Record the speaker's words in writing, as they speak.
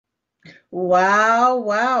Wow,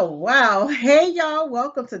 wow, wow. Hey, y'all.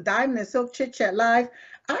 Welcome to Diamond and Silk Chit Chat Live.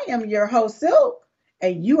 I am your host, Silk,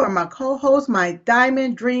 and you are my co host, my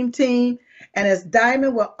Diamond Dream Team. And as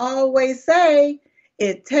Diamond will always say,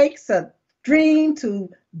 it takes a dream to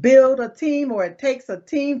build a team, or it takes a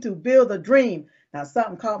team to build a dream. Now,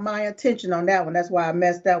 something caught my attention on that one. That's why I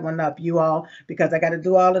messed that one up, you all, because I got to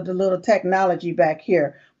do all of the little technology back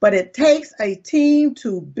here. But it takes a team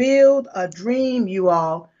to build a dream, you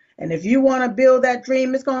all. And if you want to build that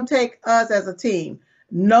dream, it's going to take us as a team.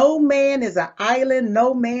 No man is an island.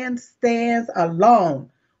 No man stands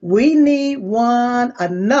alone. We need one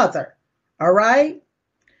another. All right?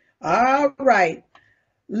 All right.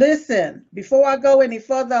 Listen, before I go any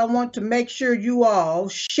further, I want to make sure you all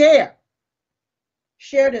share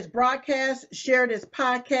this broadcast, share this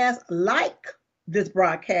podcast, like this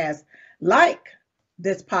broadcast, like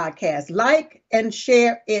this podcast, like and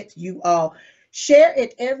share it, you all. Share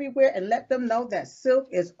it everywhere and let them know that Silk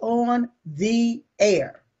is on the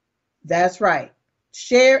air. That's right.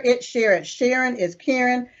 Share it, share it. Sharing is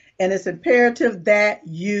caring, and it's imperative that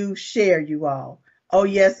you share, you all. Oh,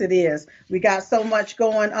 yes, it is. We got so much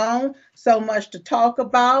going on, so much to talk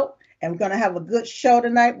about, and we're going to have a good show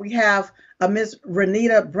tonight. We have Miss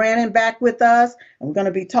Renita Brannan back with us, and we're going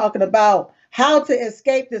to be talking about how to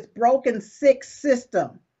escape this broken, sick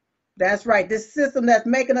system. That's right, this system that's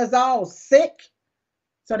making us all sick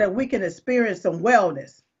so that we can experience some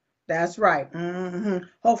wellness. That's right.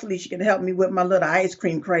 Hopefully, she can help me with my little ice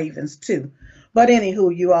cream cravings too. But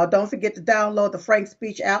anywho, you all don't forget to download the Frank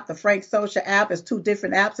Speech app, the Frank Social app. It's two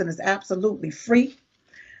different apps and it's absolutely free.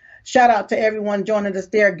 Shout out to everyone joining us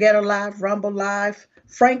there, Getter Live, Rumble Live,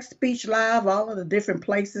 Frank Speech Live, all of the different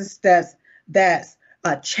places that's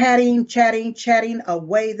chatting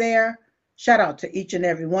away there. Shout out to each and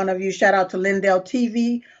every one of you. Shout out to Lindell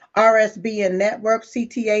TV, RSBN Network,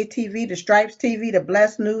 CTA TV, the Stripes TV, the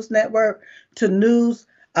Blessed News Network, to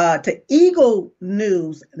Eagle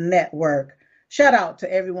News Network. Shout out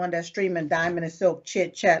to everyone that's streaming Diamond and Silk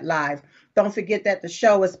Chit Chat Live. Don't forget that the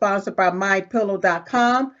show is sponsored by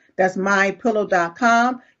MyPillow.com. That's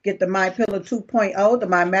MyPillow.com. Get the MyPillow 2.0, the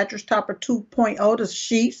My Mattress Topper 2.0, the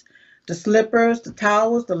sheets, the slippers, the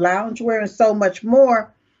towels, the loungewear, and so much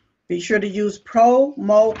more. Be sure to use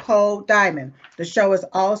promo code DIAMOND. The show is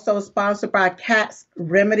also sponsored by Cat's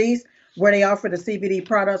Remedies, where they offer the CBD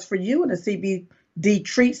products for you and the CBD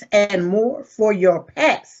treats and more for your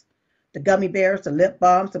pets. The gummy bears, the lip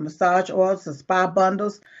balms, the massage oils, the spa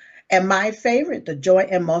bundles, and my favorite, the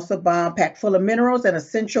Joint and Muscle Balm, packed full of minerals and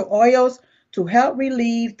essential oils to help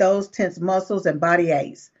relieve those tense muscles and body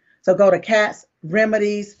aches. So go to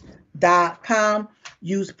catsremedies.com,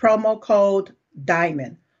 use promo code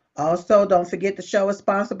DIAMOND. Also, don't forget the show is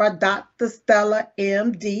sponsored by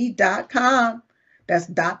drstellamd.com. That's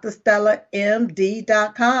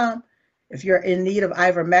drstellamd.com. If you're in need of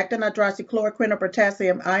ivermectin, hydroxychloroquine, or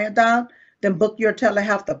potassium iodine, then book your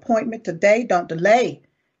telehealth appointment today. Don't delay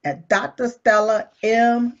at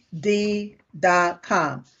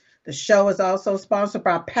drstellamd.com. The show is also sponsored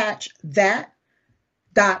by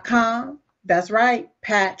patchthat.com. That's right,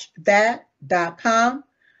 patchthat.com.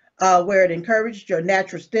 Where it encourages your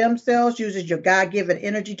natural stem cells, uses your God-given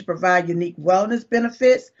energy to provide unique wellness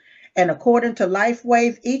benefits. And according to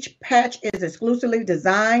LifeWave, each patch is exclusively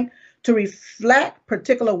designed to reflect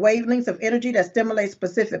particular wavelengths of energy that stimulate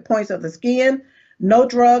specific points of the skin. No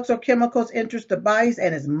drugs or chemicals enters the bodies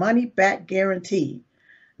and is money back guaranteed.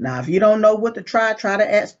 Now, if you don't know what to try the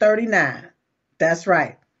X39. That's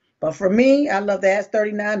right. But for me, I love the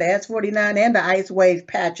X39, the X49, and the Ice Wave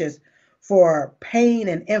patches for pain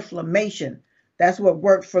and inflammation. That's what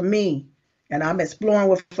worked for me. And I'm exploring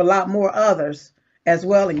with a lot more others as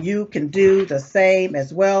well. And you can do the same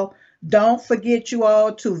as well. Don't forget, you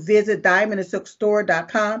all, to visit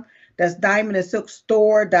diamondandsilkstore.com. That's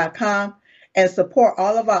diamondandsilkstore.com, and support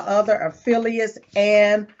all of our other affiliates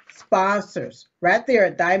and sponsors right there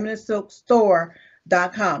at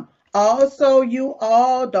diamondandsilkstore.com. Also, you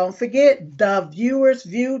all, don't forget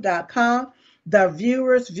theviewersview.com,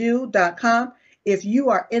 theviewersview.com. If you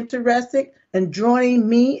are interested in joining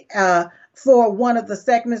me for one of the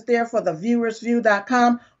segments there for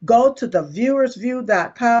theviewersview.com, go to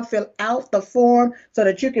theviewersview.com, fill out the form so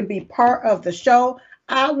that you can be part of the show.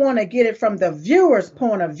 I want to get it from the viewer's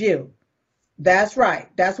point of view. That's right.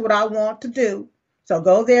 That's what I want to do. So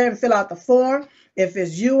go there and fill out the form. If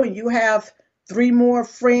it's you and you have 3 more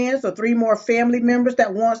friends or 3 more family members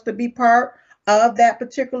that wants to be part of that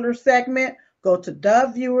particular segment, go to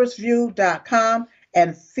theviewersview.com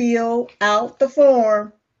and fill out the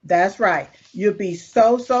form. That's right. You'll be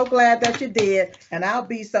so glad that you did, and I'll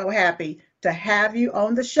be so happy to have you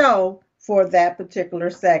on the show for that particular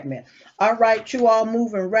segment. All right, you all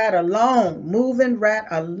moving right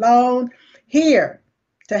along here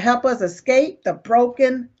to help us escape the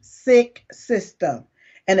broken, sick system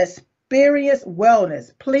and experience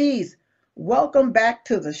wellness. Please welcome back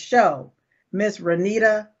to the show, Miss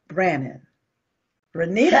Renita Brannan.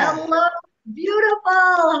 Renita. Hello, beautiful.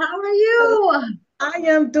 How are you? I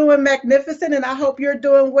am doing magnificent, and I hope you're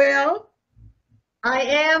doing well. I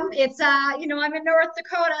am. It's I'm in North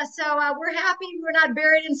Dakota, so we're happy we're not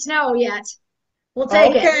buried in snow yet. We'll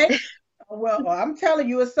take Okay. it. Well, I'm telling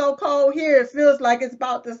you, it's so cold here. It feels like it's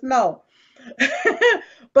about to snow.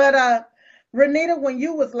 But Renita, when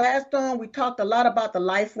you was last on, we talked a lot about the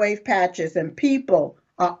life wave patches, and people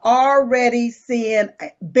are already seeing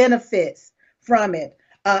benefits from it.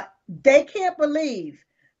 They can't believe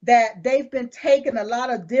that they've been taking a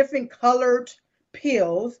lot of different colored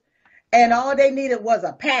pills, and all they needed was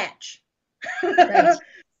a patch. Right.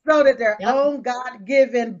 So that their Yep. own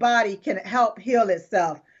God-given body can help heal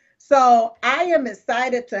itself. So I am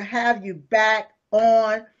excited to have you back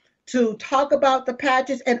on to talk about the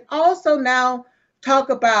patches and also now talk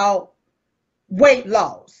about weight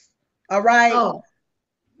loss. All right. Oh,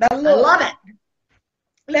 Now I look, love it.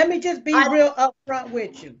 let me just be I real upfront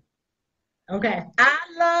with you. okay. I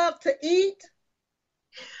love to eat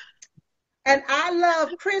and I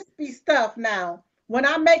love crispy stuff now. When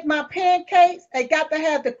I make my pancakes, they got to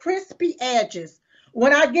have the crispy edges.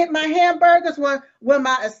 When I get my hamburgers, when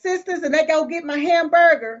my assistants and they go get my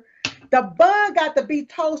hamburger, the bun got to be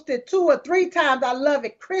toasted 2 or 3 times. I love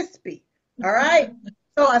it crispy. All right.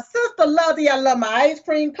 So a sister loves it. I love my ice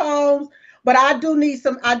cream cones, but I do need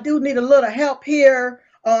a little help here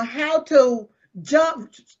on how to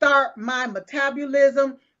start my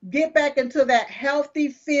metabolism, get back into that healthy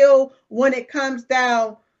feel when it comes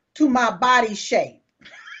down to my body shape.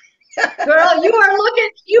 Girl, you are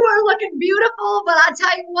looking beautiful, but I'll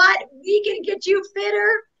tell you what, we can get you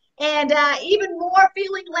fitter and even more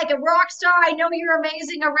feeling like a rock star. I know you're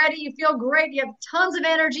amazing already. You feel great. You have tons of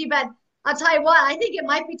energy, but I'll tell you what, I think it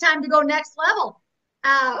might be time to go next level.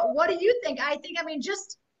 What do you think? I mean,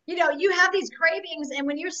 just, you have these cravings, and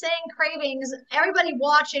when you're saying cravings, everybody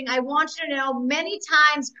watching, I want you to know many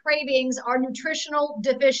times cravings are nutritional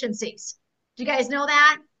deficiencies. Do you guys know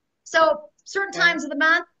that? So certain Okay. times of the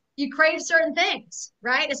month, you crave certain things,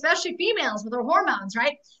 right? Especially females with their hormones,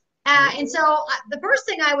 right? And so the first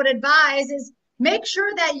thing I would advise is make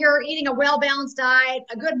sure that you're eating a well-balanced diet,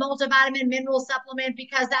 a good multivitamin mineral supplement,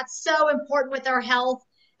 because that's so important with our health.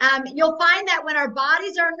 You'll find that when our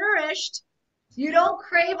bodies are nourished, you don't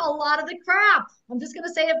crave a lot of the crap. I'm just going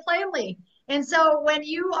to say it plainly. And so when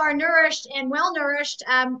you are nourished and well nourished,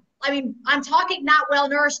 I mean, I'm talking not well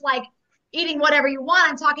nourished like eating whatever you want.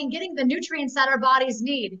 I'm talking getting the nutrients that our bodies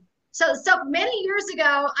need. So many years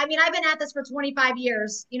ago, I mean, I've been at this for 25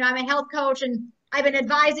 years. I'm a health coach, and I've been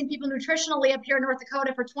advising people nutritionally up here in North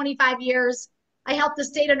Dakota for 25 years. I helped the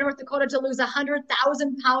state of North Dakota to lose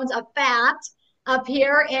 100,000 pounds of fat up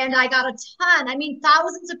here, and I got a ton, I mean,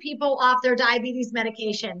 thousands of people off their diabetes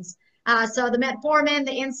medications. So the metformin,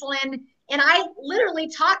 the insulin, and I literally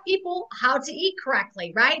taught people how to eat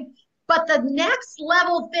correctly, right? But the next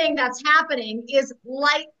level thing that's happening is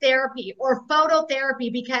light therapy or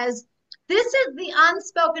phototherapy, because this is the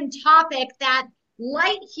unspoken topic that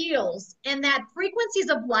light heals and that frequencies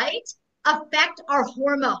of light affect our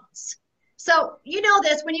hormones. So you know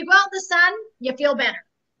this, when you go out in the sun, you feel better,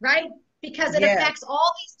 right? Because it Yeah. affects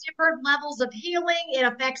all these different levels of healing. It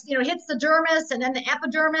affects, hits the dermis and then the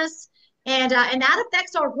epidermis, and that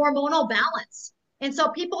affects our hormonal balance. And so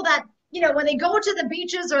people that, when they go to the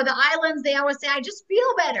beaches or the islands, they always say, I just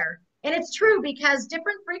feel better. And it's true, because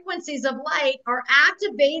different frequencies of light are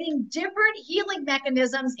activating different healing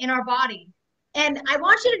mechanisms in our body. And I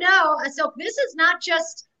want you to know, so this is not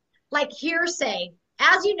just like hearsay.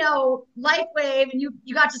 As you know, LifeWave, and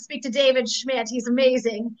you got to speak to David Schmidt, he's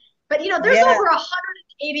amazing. But there's Yeah. over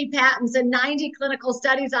 180 patents and 90 clinical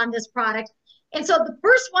studies on this product. And so the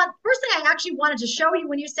first thing I actually wanted to show you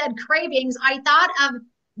when you said cravings, I thought of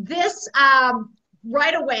this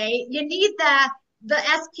right away. You need the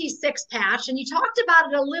SP6 patch, and you talked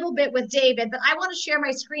about it a little bit with David, but I want to share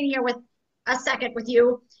my screen here with a second with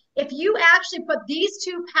you. If you actually put these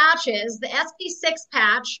 2 patches, the SP6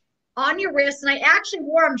 patch on your wrist, and I actually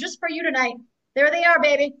wore them just for you tonight. There they are,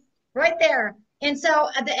 baby, right there. And so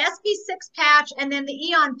the SP6 patch and then the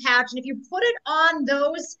Eon patch, and if you put it on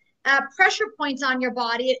those pressure points on your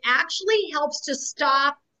body, it actually helps to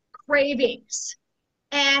stop cravings.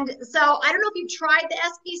 And so I don't know if you've tried the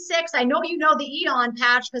SP6. I know you know the Eon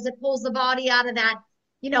patch because it pulls the body out of that,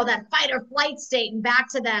 that fight or flight state and back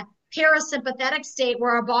to the parasympathetic state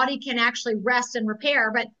where our body can actually rest and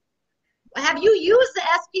repair. But have you used the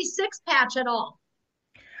SP6 patch at all?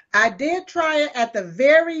 I did try it at the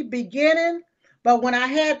very beginning, but when I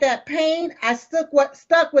had that pain, I stuck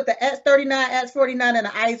with the S39, S49, and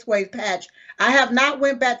the Ice Wave patch. I have not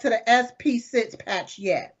went back to the SP6 patch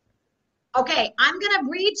yet. Okay, I'm going to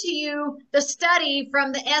read to you the study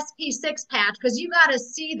from the SP6 patch because you got to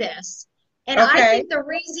see this. And I think the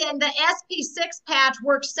reason the SP6 patch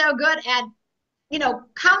works so good at,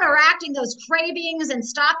 counteracting those cravings and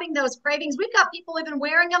stopping those cravings. We've got people even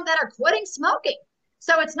wearing them that are quitting smoking.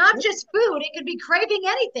 So it's not just food. It could be craving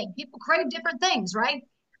anything. People crave different things, right?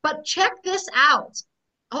 But check this out.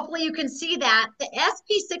 Hopefully you can see that. The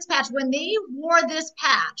SP6 patch, when they wore this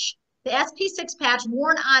patch, the SP6 patch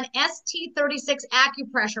worn on ST36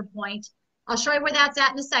 acupressure point, I'll show you where that's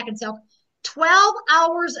at in a second. So 12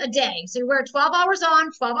 hours a day. So you wear 12 hours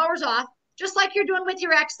on, 12 hours off, just like you're doing with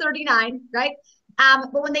your X39, right?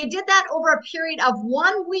 But when they did that over a period of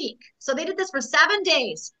 1 week, so they did this for 7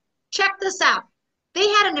 days, check this out. They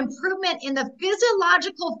had an improvement in the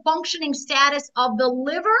physiological functioning status of the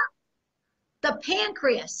liver, the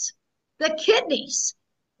pancreas, the kidneys,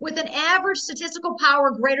 with an average statistical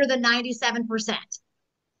power greater than 97%.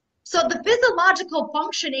 So the physiological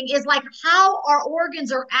functioning is like how our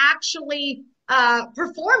organs are actually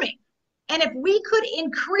performing. And if we could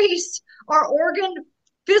increase our organ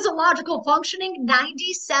physiological functioning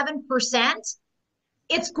 97%,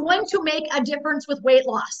 it's going to make a difference with weight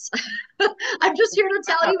loss. I'm just here to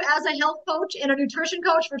tell you, as a health coach and a nutrition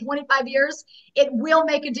coach for 25 years, it will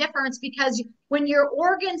make a difference, because when your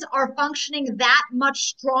organs are functioning that much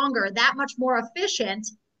stronger, that much more efficient,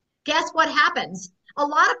 guess what happens? A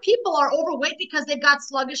lot of people are overweight because they've got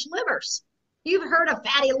sluggish livers. You've heard of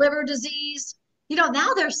fatty liver disease.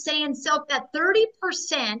 Now they're saying, Silk, that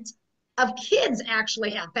 30% of kids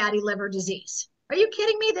actually have fatty liver disease. Are you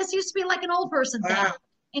kidding me? This used to be like an old person thing. Wow.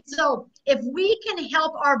 And so if we can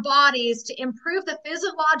help our bodies to improve the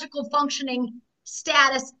physiological functioning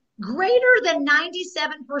status greater than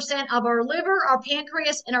 97% of our liver, our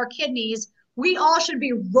pancreas, and our kidneys, we all should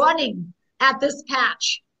be running at this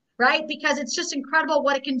patch, right? Because it's just incredible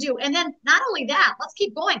what it can do. And then not only that, let's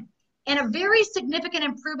keep going. And a very significant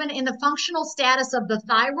improvement in the functional status of the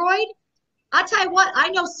thyroid. I'll tell you what, I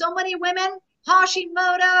know so many women,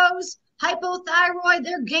 Hashimoto's, hypothyroid,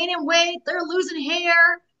 they're gaining weight, they're losing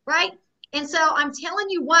hair, right? And so I'm telling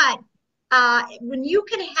you what, when you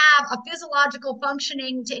can have a physiological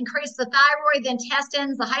functioning to increase the thyroid, the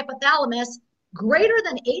intestines, the hypothalamus, greater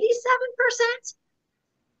than 87%,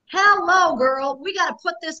 hello, girl, we got to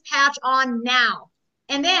put this patch on now.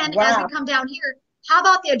 And then as we come down here, how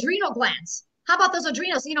about the adrenal glands? How about those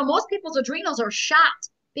adrenals? Most people's adrenals are shot,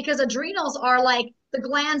 because adrenals are like the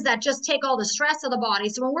glands that just take all the stress of the body.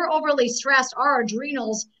 So when we're overly stressed, our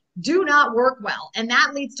adrenals do not work well. And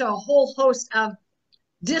that leads to a whole host of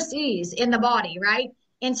dis-ease in the body, right?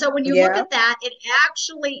 And so when you look at that, it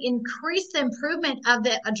actually increased the improvement of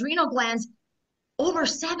the adrenal glands over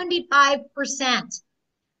 75%.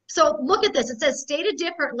 So look at this. It says, stated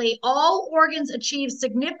differently, all organs achieve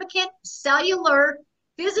significant cellular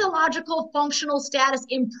physiological functional status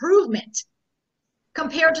improvement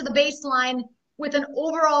compared to the baseline, with an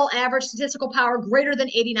overall average statistical power greater than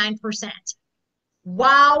 89%.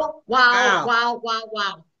 Wow.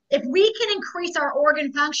 If we can increase our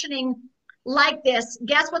organ functioning like this,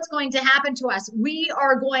 guess what's going to happen to us? We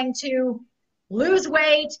are going to lose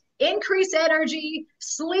weight, increase energy,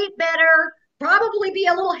 sleep better, probably be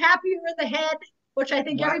a little happier in the head, which I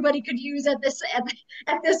think everybody could use at this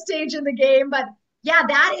stage in the game. But yeah,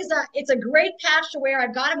 it's a great patch to wear.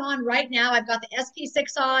 I've got them on right now. I've got the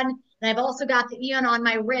SP6 on, and I've also got the Eon on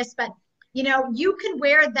my wrist. But, you can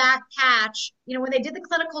wear that patch. When they did the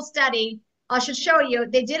clinical study, I should show you,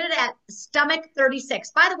 they did it at stomach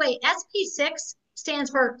 36. By the way, SP6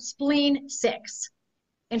 stands for spleen 6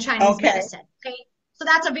 in Chinese medicine. Okay. So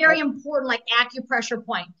that's a very important, acupressure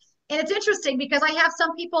point. And it's interesting because I have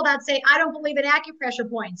some people that say, I don't believe in acupressure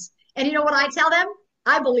points. And you know what I tell them?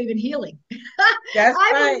 I believe in healing.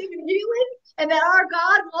 I believe in healing, and that our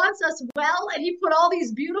God wants us well, and he put all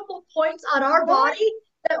these beautiful points on our body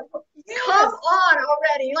that come on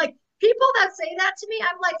already. Like, people that say that to me,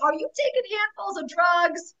 I'm like, are you taking handfuls of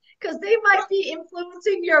drugs? Because they might be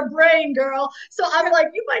influencing your brain, girl. So I'm like,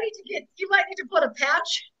 you might need to put a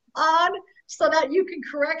patch on so that you can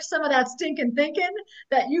correct some of that stinking thinking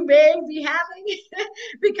that you may be having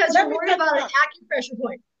because you're worried about an acupressure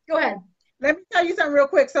point. Go ahead. Let me tell you something real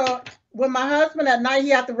quick. So when my husband at night, he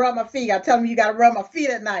have to rub my feet. I tell him, you got to rub my feet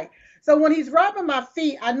at night. So when he's rubbing my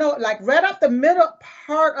feet, I know, right up the middle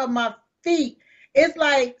part of my feet, It's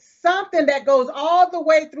like something that goes all the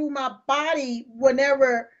way through my body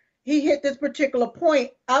whenever he hit this particular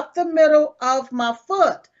point up the middle of my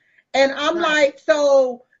foot. And I'm Right. like,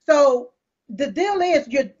 so the deal is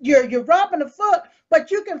you're rubbing the foot,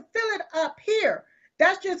 but you can feel it up here.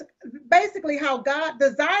 That's just basically how God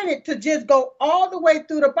designed it to just go all the way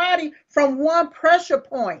through the body from one pressure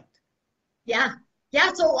point. Yeah.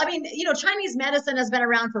 Yeah. So, I mean, Chinese medicine has been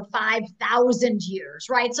around for 5,000 years,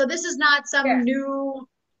 right? So this is not some Yes. new,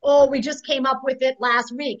 oh, we just came up with it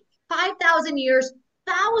last week. 5,000 years,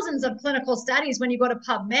 thousands of clinical studies when you go to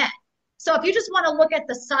PubMed. So if you just want to look at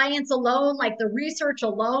the science alone, like the research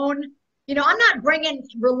alone, I'm not bringing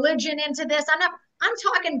religion into this. I'm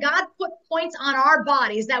talking God put points on our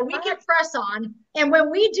bodies that we can press on. And when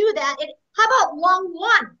we do that, how about lung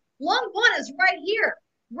one? Lung one is right here.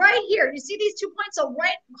 Right here. You see these 2 points? So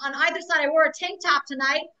right on either side, I wore a tank top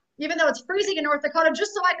tonight, even though it's freezing in North Dakota,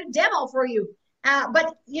 just so I could demo for you.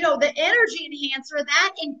 But the energy enhancer,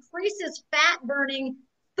 that increases fat burning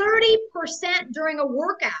 30% during a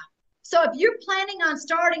workout. So if you're planning on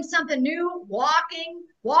starting something new,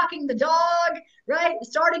 walking the dog, right?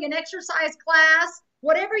 Starting an exercise class,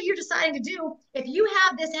 whatever you're deciding to do, if you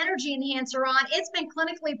have this energy enhancer on, it's been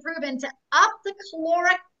clinically proven to up the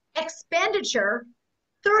caloric expenditure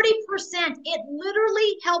 30%. It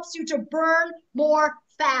literally helps you to burn more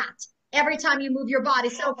fat every time you move your body.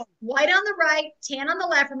 So white on the right, tan on the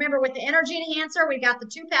left. Remember, with the energy enhancer, we got the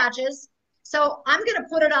 2 patches. So I'm going to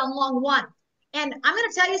put it on lung one. And I'm going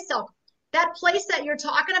to tell you, Silk, that place that you're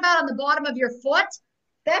talking about on the bottom of your foot,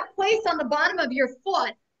 that place on the bottom of your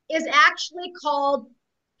foot is actually called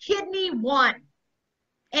kidney one.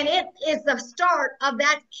 And it is the start of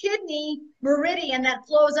that kidney meridian that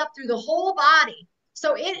flows up through the whole body.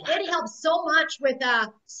 So it helps so much with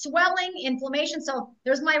swelling, inflammation. So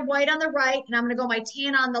there's my white on the right, and I'm going to go my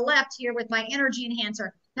tan on the left here with my energy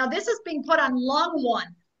enhancer. Now, this is being put on lung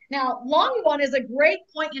one. Now, lung one is a great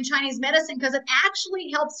point in Chinese medicine because it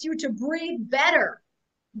actually helps you to breathe better,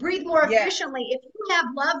 breathe more efficiently. If you have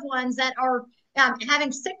loved ones that are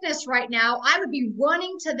having sickness right now, I would be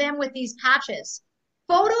running to them with these patches.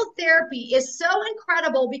 Phototherapy is so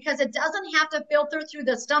incredible because it doesn't have to filter through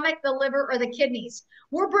the stomach, the liver, or the kidneys.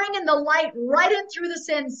 We're bringing the light right in through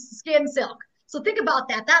the skin, Silk. So think about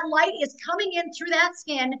that. That light is coming in through that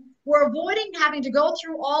skin. We're avoiding having to go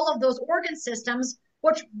through all of those organ systems,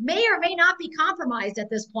 which may or may not be compromised at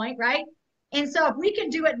this point, right? And so if we can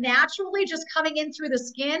do it naturally, just coming in through the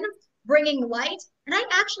skin, bringing light. And I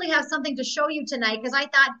actually have something to show you tonight because I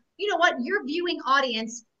thought, you know what, your viewing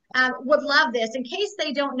audience would love this. In case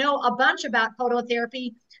they don't know a bunch about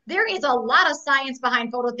phototherapy, there is a lot of science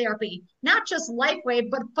behind phototherapy, not just LifeWave,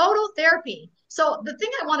 but phototherapy. So the thing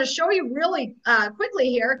I want to show you really quickly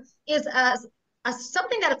here is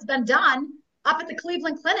something that's been done up at the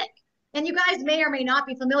Cleveland Clinic. And you guys may or may not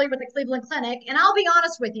be familiar with the Cleveland Clinic. And I'll be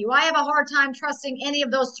honest with you, I have a hard time trusting any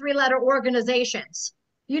of those 3-letter organizations.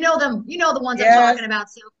 You know them, you know the ones I'm talking about.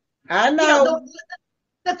 So I know.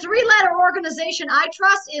 The 3-letter organization I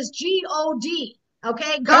trust is God,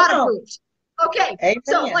 okay? God approved. Okay, amen.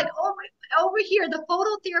 So like over here, the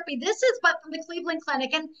phototherapy, this is but from the Cleveland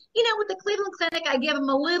Clinic. And, with the Cleveland Clinic, I give them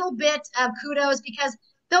a little bit of kudos because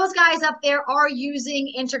those guys up there are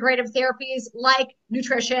using integrative therapies like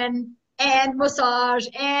nutrition and massage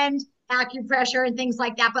and acupressure and things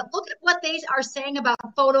like that. But look at what they are saying about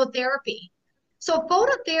phototherapy. So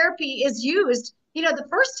phototherapy is used. The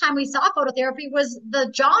first time we saw phototherapy was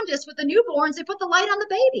the jaundice with the newborns. They put the light on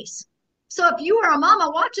the babies. So if you are a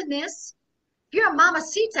mama watching this, if you're a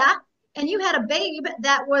mamacita and you had a babe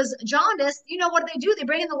that was jaundice, what do? They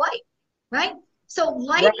bring in the light, right? So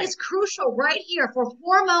light is crucial right here for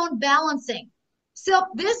hormone balancing. So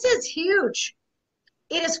this is huge.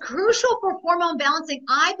 It is crucial for hormone balancing.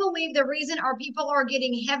 I believe the reason our people are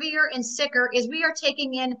getting heavier and sicker is we are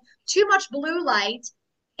taking in too much blue light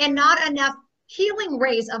and not enough healing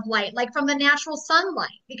rays of light, like from the natural sunlight,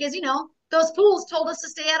 because those fools told us to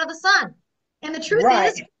stay out of the sun. And the truth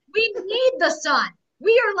is, we need the sun.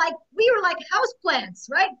 We are like house plants,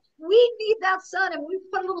 right? We need that sun, and we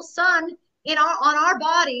put a little sun on our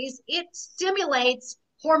bodies. It stimulates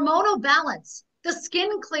hormonal balance. The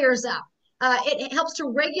skin clears up. It helps to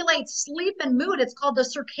regulate sleep and mood. It's called the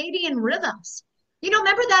circadian rhythms.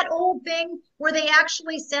 Remember that old thing where they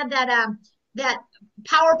actually said that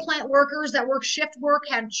power plant workers that work shift work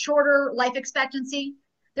had shorter life expectancy?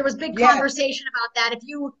 There was big conversation about that. If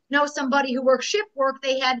you know somebody who works shift work,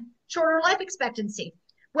 they had shorter life expectancy.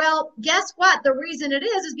 Well, guess what? The reason it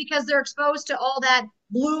is because they're exposed to all that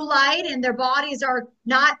blue light and their bodies are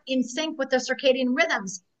not in sync with the circadian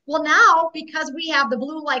rhythms. Well, now because we have the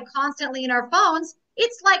blue light constantly in our phones,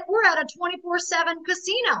 it's like we're at a 24/7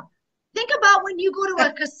 casino. Think about when you go to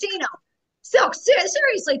a casino. Silk,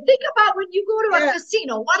 seriously, think about when you go to a Yeah.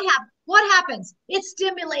 casino. What happens? It's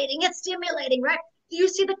stimulating, right? You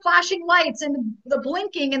see the flashing lights and the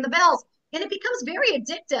blinking and the bells, and it becomes very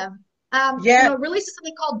addictive. Yeah. It releases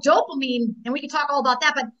something called dopamine, and we can talk all about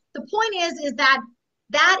that. But the point is that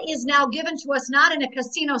that is now given to us not in a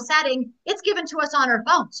casino setting; it's given to us on our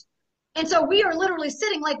phones. And so we are literally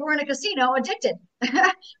sitting like we're in a casino, addicted,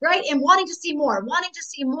 right? And wanting to see more, wanting to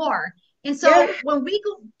see more. And so Yeah. when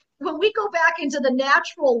we go back into the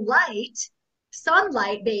natural light,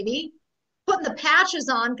 sunlight, baby, putting the patches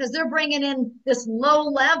on because they're bringing in this low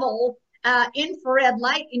level infrared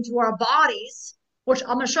light into our bodies, which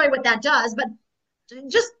I'm going to show you what that does. But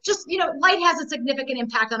just light has a significant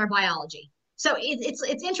impact on our biology. So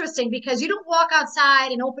it's interesting because you don't walk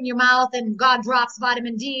outside and open your mouth and God drops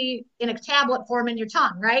vitamin D in a tablet form in your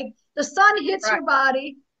tongue, right? The sun hits Right. your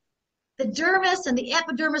body. The dermis and the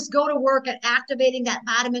epidermis go to work at activating that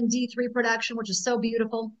vitamin D3 production, which is so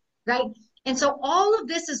beautiful, right? And so all of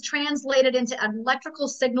this is translated into electrical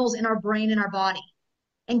signals in our brain and our body.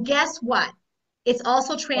 And guess what? It's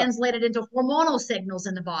also translated into hormonal signals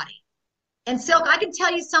in the body. And Silk, I can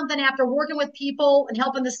tell you something after working with people and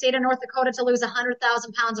helping the state of North Dakota to lose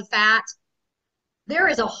 100,000 pounds of fat. There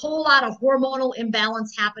is a whole lot of hormonal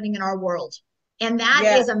imbalance happening in our world. And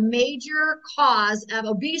that is a major cause of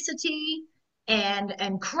obesity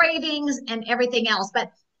and cravings and everything else.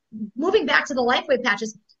 But moving back to the LifeWave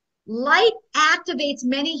patches, light activates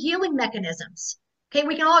many healing mechanisms. Okay,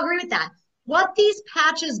 we can all agree with that. What these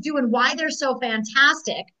patches do and why they're so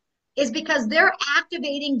fantastic is because they're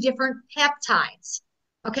activating different peptides.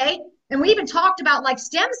 Okay, and we even talked about like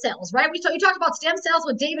stem cells, right? You talked about stem cells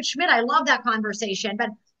with David Schmidt. I love that conversation, but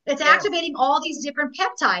it's activating all these different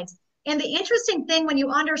peptides. And the interesting thing when you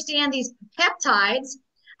understand these peptides,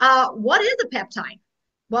 what is a peptide?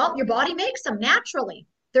 Well, your body makes them naturally.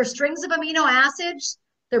 They're strings of amino acids.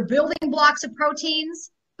 They're building blocks of proteins.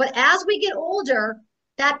 But as we get older,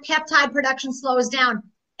 that peptide production slows down.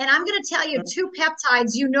 And I'm going to tell you two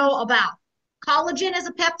peptides you know about. Collagen is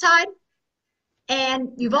a peptide. And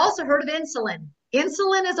you've also heard of insulin.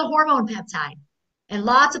 Insulin is a hormone peptide. And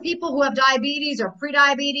lots of people who have diabetes or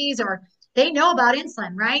prediabetes, or they know about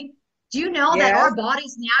insulin, right? Do you know that our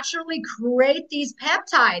bodies naturally create these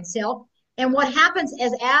peptides, Silk? And what happens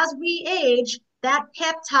is as we age, that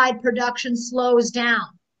peptide production slows down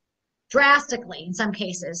drastically in some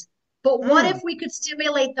cases. But what if we could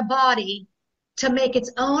stimulate the body to make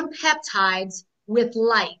its own peptides with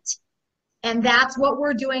light? And that's what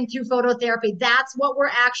we're doing through phototherapy. That's what we're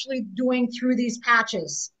actually doing through these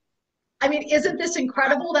patches. I mean, isn't this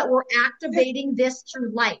incredible that we're activating this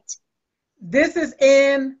through light? This is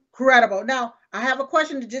incredible. Now, I have a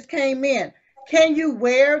question that just came in. Can you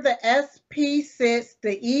wear the SP6,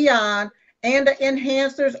 the Eon, and the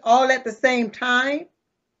enhancers all at the same time?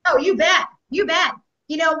 Oh, you bet. You bet.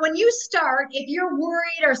 You know, when you start, if you're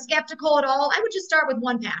worried or skeptical at all, I would just start with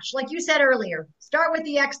one patch. Like you said earlier, start with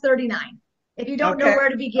the X39. If you don't know where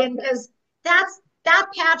to begin, because that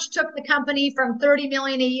patch took the company from 30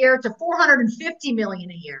 million a year to 450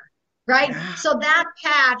 million a year, right? So that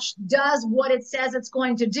patch does what it says it's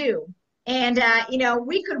going to do. And,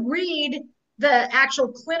 we could read the actual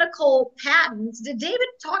clinical patents. Did David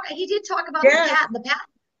talk? He did talk about the patent.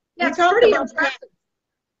 Yeah, it's pretty impressive.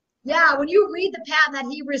 Yeah, when you read the patent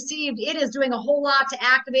that he received, it is doing a whole lot to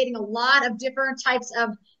activating a lot of different types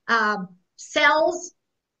of cells,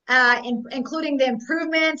 including the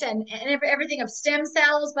improvement and everything of stem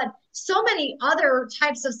cells, but so many other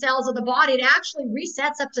types of cells of the body. It actually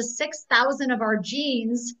resets up to 6,000 of our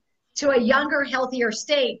genes to a younger, healthier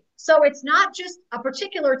state. So it's not just a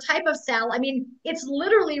particular type of cell. I mean, it's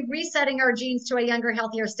literally resetting our genes to a younger,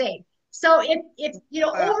 healthier state. So if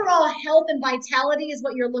overall health and vitality is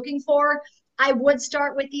what you're looking for, I would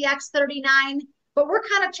start with the X39, but we're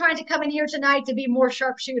kind of trying to come in here tonight to be more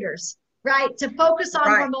sharpshooters, right? To focus on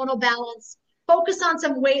hormonal balance, focus on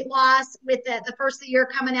some weight loss with the first of the year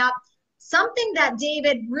coming up. Something that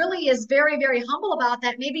David really is very, very humble about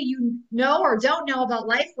that maybe you know or don't know about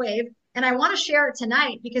LifeWave, and I want to share it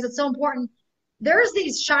tonight because it's so important. There's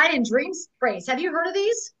these Shine and Dream sprays. Have you heard of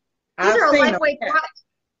these? These are a LifeWave product.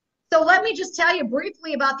 So let me just tell you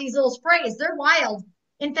briefly about these little sprays. They're wild.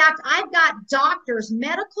 In fact, I've got doctors,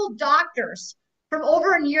 medical doctors from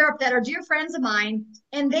over in Europe that are dear friends of mine,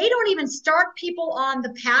 and they don't even start people on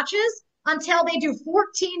the patches until they do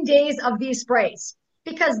 14 days of these sprays,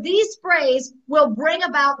 because these sprays will bring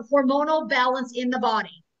about hormonal balance in the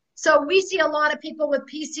body. So we see a lot of people with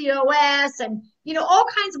PCOS and, all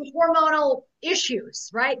kinds of hormonal issues,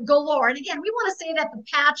 right? Galore. And again, we want to say that the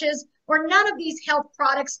patches or none of these health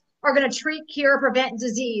products are going to treat, cure, prevent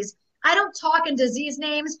disease. I don't talk in disease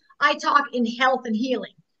names. I talk in health and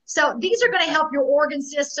healing. So these are going to help your organ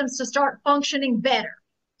systems to start functioning better.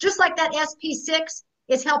 Just like that SP6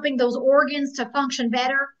 is helping those organs to function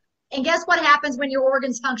better. And guess what happens when your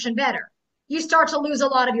organs function better? You start to lose a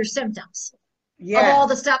lot of your symptoms of all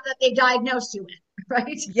the stuff that they diagnosed you with,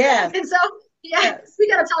 right? Yes. And so, we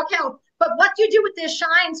got to talk health. But what you do with this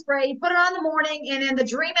shine spray, you put it on in the morning and in the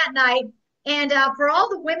dream at night. And for all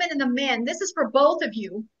the women and the men, this is for both of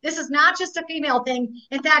you. This is not just a female thing.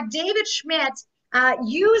 In fact, David Schmidt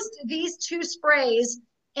used these two sprays,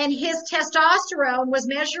 and his testosterone was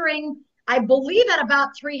measuring, I believe, at about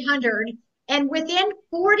 300. And within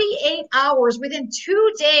 48 hours, within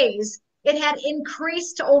 2 days, it had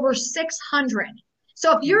increased to over 600.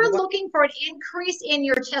 So if you're looking for an increase in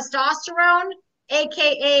your testosterone,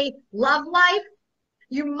 AKA love life,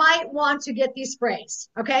 you might want to get these sprays,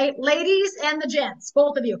 okay? Ladies and the gents,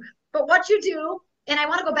 both of you. But what you do, and I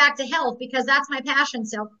want to go back to health because that's my passion.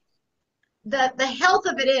 So the health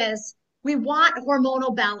of it is we want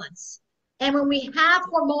hormonal balance. And when we have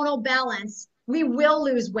hormonal balance, we will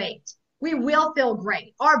lose weight. We will feel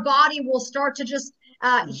great. Our body will start to just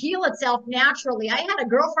heal itself naturally. I had a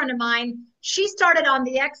girlfriend of mine, she started on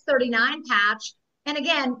the X39 patch. And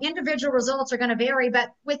again, individual results are going to vary, but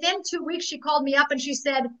within 2 weeks, she called me up and she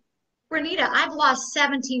said, Renita, I've lost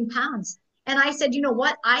 17 pounds. And I said, you know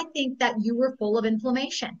what? I think that you were full of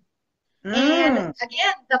inflammation. And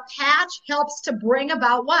again, the patch helps to bring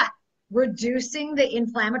about what? Reducing the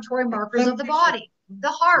inflammatory markers of the body, the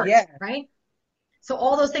heart, right? So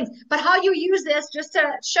all those things. But how you use this, just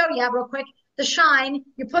to show you real quick, the shine,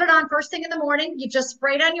 you put it on first thing in the morning, you just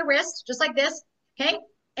spray it on your wrist, just like this, okay?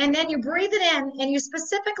 And then you breathe it in, and you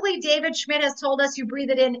specifically, David Schmidt has told us you breathe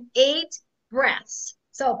it in 8 breaths.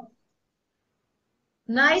 So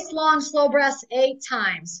nice, long, slow breaths 8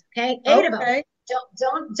 times, okay? 8 of them.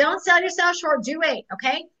 Don't sell yourself short, do 8,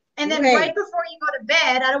 okay? And then right before you go to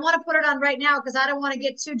bed, I don't want to put it on right now because I don't want to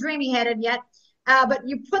get too dreamy-headed yet, but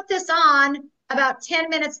you put this on about 10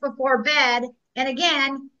 minutes before bed, and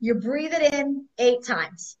again, you breathe it in 8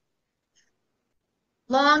 times.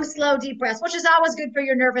 Long, slow, deep breaths, which is always good for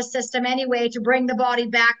your nervous system anyway, to bring the body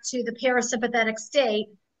back to the parasympathetic state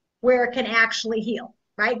where it can actually heal,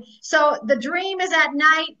 right? So the dream is at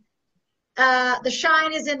night, the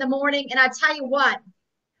shine is in the morning, and I tell you what,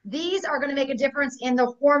 these are going to make a difference in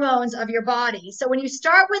the hormones of your body. So when you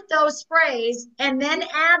start with those sprays and then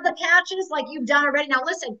add the patches like you've done already, now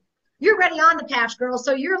listen, you're already on the patch, girl,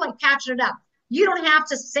 so you're like patching it up. You don't have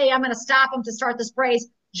to say, I'm going to stop them to start the sprays.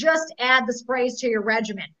 Just add the sprays to your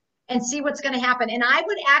regimen and see what's going to happen. And I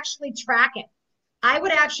would actually track it. I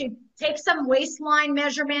would actually take some waistline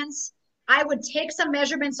measurements. I would take some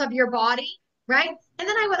measurements of your body, right? And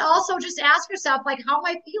then I would also just ask yourself, like, how am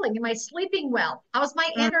I feeling? Am I sleeping well? How's my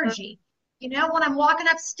energy? You know, when I'm walking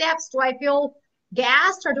up steps, do I feel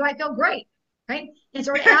gassed or do I feel great? Right? And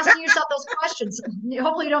sort of asking yourself those questions.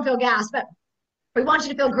 Hopefully you don't feel gassed, but we want you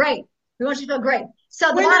to feel great. We want you to feel great.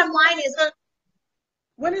 So the bottom line is,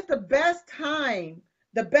 when is the best time?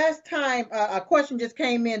 The best time, a question just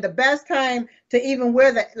came in, the best time to even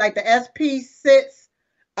wear the SP6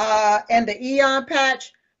 and the Eon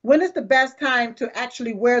patch, when is the best time to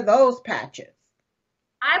actually wear those patches?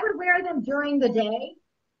 I would wear them during the day.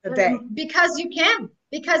 Because you can.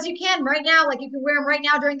 Because you can right now, like you can wear them right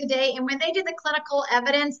now during the day. And when they did the clinical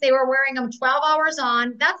evidence, they were wearing them 12 hours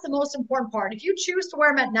on. That's the most important part. If you choose to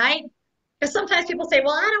wear them at night, because sometimes people say,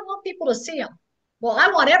 well, I don't want people to see them. Well, I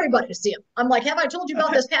want everybody to see them. I'm like, have I told you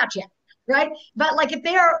about this patch yet? Right? But like if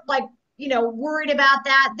they are like, you know, worried about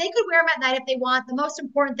that, they could wear them at night if they want. The most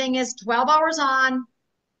important thing is 12 hours on,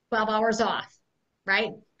 12 hours off,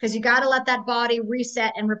 right? Because you got to let that body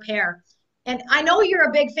reset and repair. And I know you're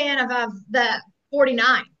a big fan of the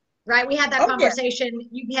 49, right? We had that conversation. Yeah.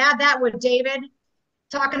 You had that with David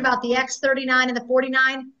talking about the X39 and the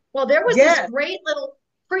 49. Well, there was this great little,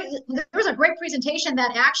 there was a great presentation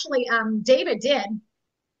that actually David did.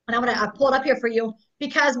 And I'm going to pull it up here for you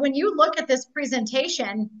because when you look at this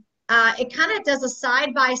presentation, it kind of does a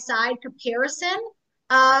side-by-side comparison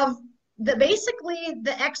of basically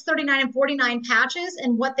the X39 and 49 patches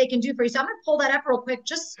and what they can do for you. So I'm going to pull that up real quick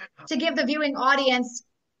just to give the viewing audience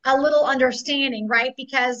a little understanding, right?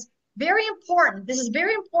 Because very important. This is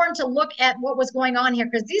very important to look at what was going on here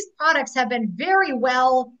because these products have been very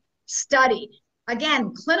well studied.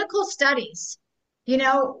 Again, clinical studies. You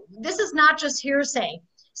know, this is not just hearsay.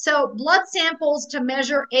 So blood samples to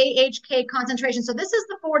measure AHK concentration. So this is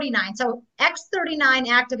the 49. So X39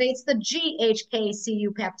 activates the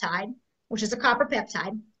GHK-Cu peptide, which is a copper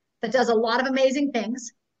peptide that does a lot of amazing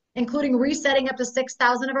things, including resetting up to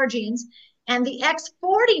 6,000 of our genes. And the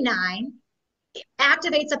X49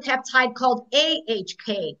 activates a peptide called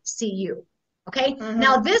AHK-Cu. Okay.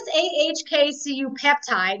 Now this AHK-Cu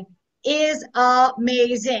peptide is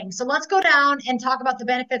amazing. So let's go down and talk about the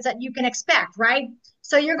benefits that you can expect, right?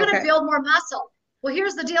 So you're going to build more muscle. Well,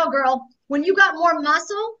 here's the deal, girl. When you got more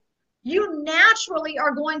muscle, you naturally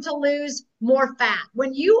are going to lose more fat.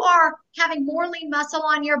 When you are having more lean muscle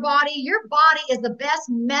on your body is the best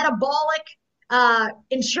metabolic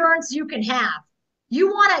insurance you can have. You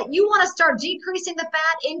want to start decreasing the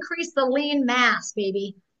fat, increase the lean mass,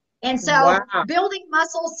 baby. And so building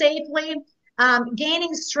muscle safely,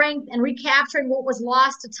 gaining strength and recapturing what was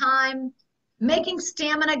lost to time, making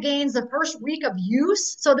stamina gains the first week of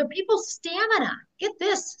use. So the people's stamina, get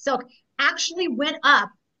this, so actually went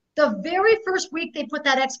up the very first week they put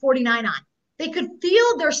that X49 on. They could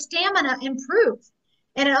feel their stamina improve.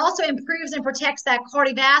 And it also improves and protects that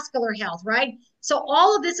cardiovascular health, right? So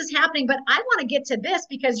all of this is happening, but I want to get to this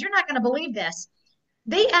because you're not going to believe this.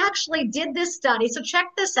 They actually did this study. So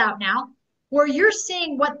check this out now, where you're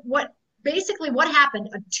seeing what basically what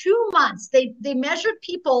happened. 2 months, they measured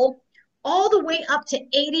people all the way up to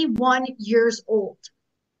 81 years old.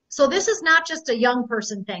 So this is not just a young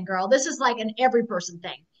person thing, girl. This is like an every person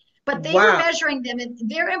thing. But they were measuring them and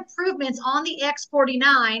their improvements on the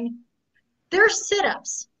X49, their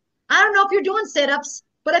sit-ups. I don't know if you're doing sit-ups,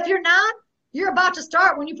 but if you're not, you're about to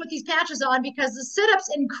start when you put these patches on because the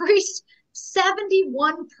sit-ups increased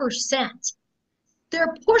 71%.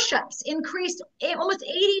 Their push-ups increased almost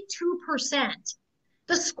 82%.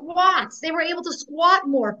 The squats, they were able to squat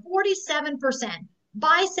more, 47%.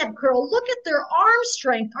 Bicep curl, look at their arm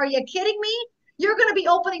strength. Are you kidding me? You're going to be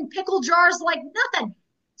opening pickle jars like nothing.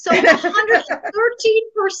 So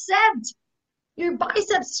 113%. Your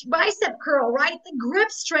bicep curl, right? The grip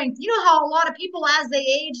strength. You know how a lot of people as they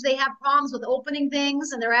age, they have problems with opening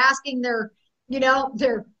things and they're asking their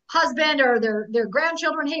husband or their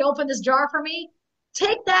grandchildren, hey, open this jar for me.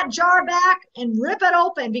 Take that jar back and rip it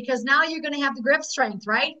open because now you're going to have the grip strength,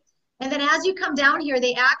 right? And then as you come down here,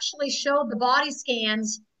 they actually showed the body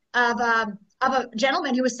scans of a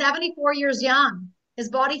gentleman who was 74 years young. His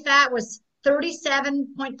body fat was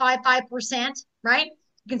 37.55%, right?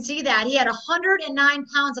 You can see that. He had 109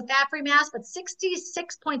 pounds of fat-free mass, but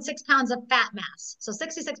 66.6 pounds of fat mass. So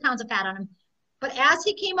 66 pounds of fat on him. But as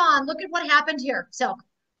he came on, look at what happened here. So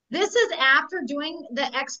this is after doing the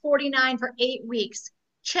X49 for 8 weeks.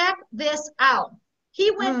 Check this out. He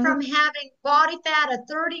went from having body fat of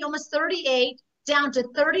 30, almost 38, down to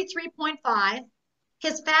 33.5.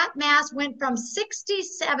 His fat mass went from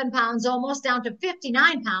 67 pounds almost down to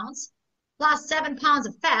 59 pounds, lost 7 pounds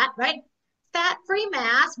of fat, right? Fat-free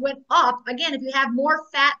mass went up. Again, if you have more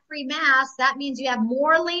fat-free mass, that means you have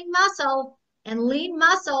more lean muscle, and lean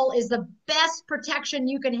muscle is the best protection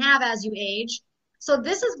you can have as you age. So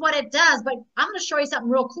this is what it does, but I'm going to show you something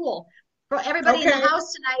real cool. For everybody in the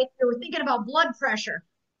house tonight, they were thinking about blood pressure.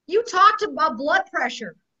 You talked about blood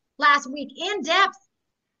pressure last week in depth.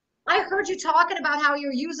 I heard you talking about how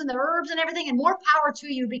you're using the herbs and everything, and more power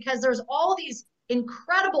to you because there's all these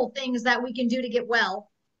incredible things that we can do to get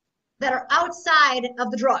well that are outside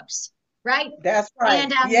of the drugs, right? That's right.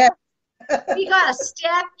 And we got to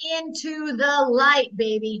step into the light,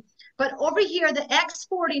 baby. But over here, the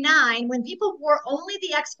X49, when people wore only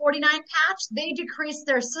the X49 patch, they decreased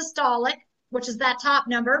their systolic, which is that top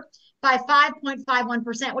number, by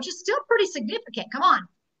 5.51%, which is still pretty significant. Come on.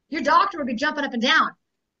 Your doctor would be jumping up and down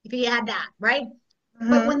if he had that, right?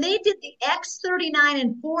 But when they did the X39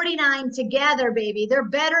 and 49 together, baby, they're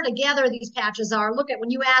better together, these patches are. Look at when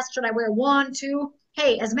you ask, should I wear 1, 2?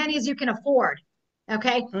 Hey, as many as you can afford,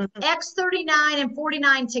 okay? X39 and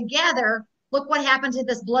 49 together, look what happened to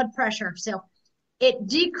this blood pressure. So it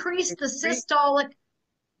decreased the systolic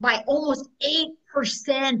by almost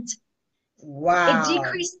 8%. Wow. It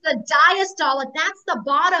decreased the diastolic, that's the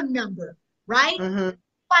bottom number, right?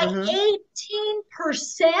 By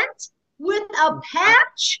 18%. With a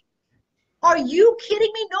patch? Are you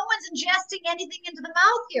kidding me? No one's ingesting anything into the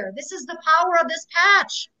mouth here. This is the power of this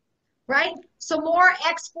patch, right? So more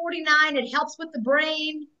X49, it helps with the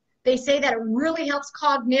brain. They say that it really helps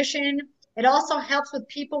cognition. It also helps with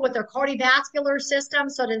people with their cardiovascular system,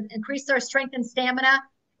 so to increase their strength and stamina.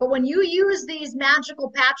 But when you use these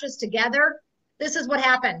magical patches together, this is what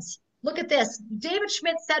happens. Look at this. David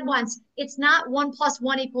Schmidt said once, it's not 1 +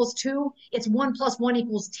 1 = 2, it's 1 + 1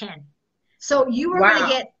 = 10. So you are going to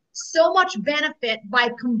get so much benefit by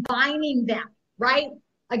combining them, right?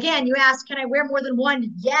 Again, you ask, can I wear more than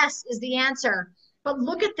one? Yes is the answer. But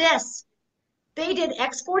look at this. They did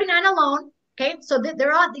X49 alone. Okay, so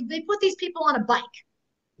they put these people on a bike.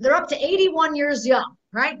 They're up to 81 years young,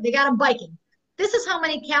 right? They got them biking. This is how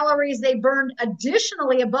many calories they burned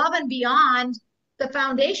additionally above and beyond the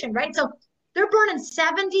foundation, right? So they're burning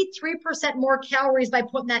 73% more calories by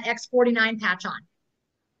putting that X49 patch on.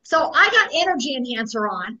 So I got energy enhancer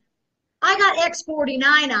on. I got X49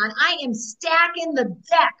 on. I am stacking the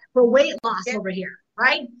deck for weight loss over here,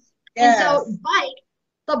 right? Yes. And so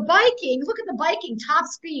the biking, look at the biking, top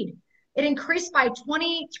speed. It increased by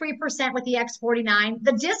 23% with the X49.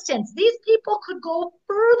 The distance, these people could go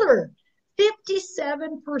further.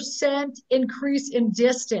 57% increase in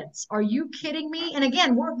distance. Are you kidding me? And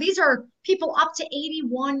again, these are people up to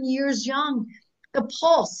 81 years young. The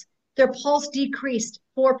pulse, their pulse decreased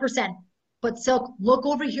 4%. But Silk, look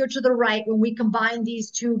over here to the right when we combine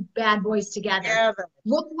these two bad boys together. Yeah.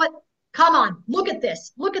 Come on, look at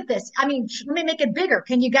this. Look at this. I mean, let me make it bigger.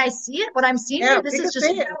 Can you guys see it? What I'm seeing here? This is just.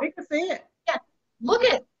 We can see it. Yeah. Look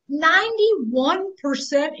at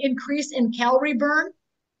 91% increase in calorie burn.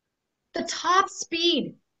 The top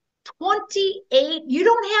speed, 28. You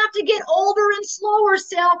don't have to get older and slower,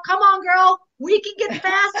 Silk. Come on, girl. We can get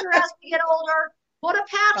faster as we get older. Put a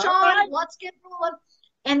patch on. Right. Let's get rolling.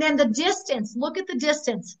 And then the distance. Look at the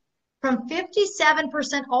distance. From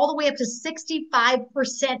 57% all the way up to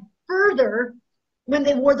 65% further when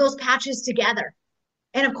they wore those patches together.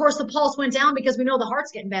 And of course, the pulse went down because we know the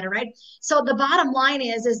heart's getting better, right? So the bottom line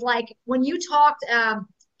is like when you talked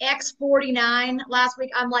X49 last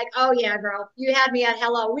week, I'm like, oh yeah, girl, you had me at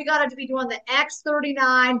hello. We got to be doing the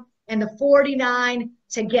X39 and the 49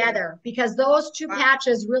 together because those two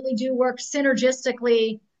patches really do work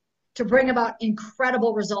synergistically to bring about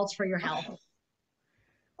incredible results for your health.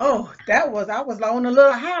 Oh, I was on a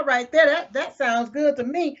little high right there. That sounds good to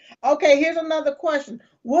me. Okay, here's another question.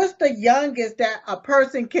 What's the youngest that a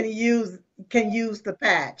person can use the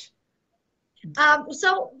patch?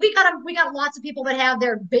 So we got lots of people that have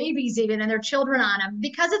their babies even and their children on them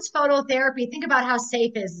because it's phototherapy. Think about how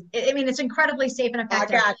safe it is. I mean, it's incredibly safe and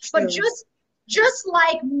effective. But just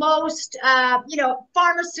like most,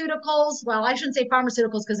 pharmaceuticals. Well, I shouldn't say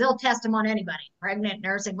pharmaceuticals because they'll test them on anybody, pregnant,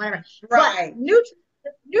 nursing, whatever. Right.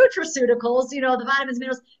 But nutraceuticals, the vitamins,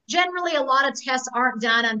 minerals, generally a lot of tests aren't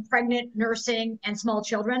done on pregnant, nursing, and small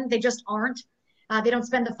children. They just aren't. They don't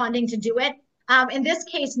spend the funding to do it. In this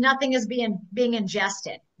case, nothing is being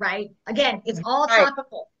ingested, right? Again, it's all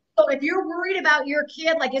topical. So if you're worried about your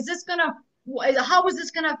kid, like, how is this going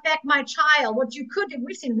to affect my child? What you could do,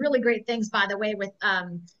 we've seen really great things, by the way, with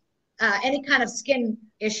any kind of skin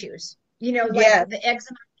issues, like the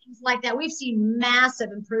eczema, things like that. We've seen massive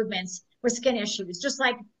improvements with skin issues. Just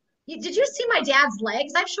like, did you see my dad's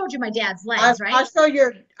legs? I've showed you my dad's legs, right? I saw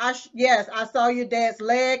your dad's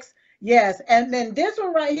legs. Yes, and then this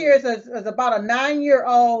one right here is about a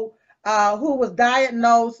 9-year-old who was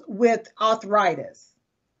diagnosed with arthritis.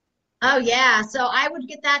 Oh yeah, so I would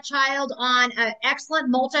get that child on an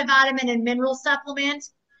excellent multivitamin and mineral supplement.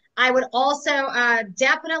 I would also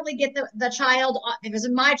definitely get the child, if it's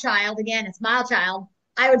my child, again, it's my child,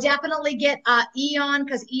 I would definitely get Eon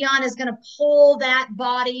because Eon is going to pull that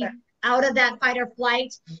body out of that fight or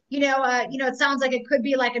flight. It sounds like it could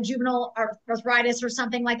be like a juvenile arthritis or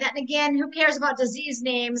something like that. And again, who cares about disease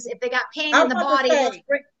names if they got pain in the body?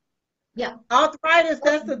 Arthritis,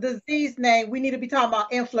 that's a disease name. We need to be talking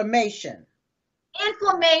about inflammation.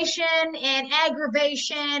 Inflammation and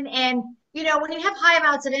aggravation. And, when you have high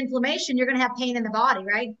amounts of inflammation, you're going to have pain in the body,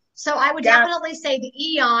 right? So I would definitely say the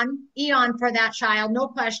Eon for that child, no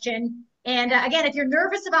question. And again, if you're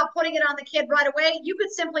nervous about putting it on the kid right away, you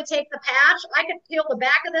could simply take the patch. I could peel the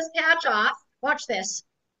back of this patch off. Watch this.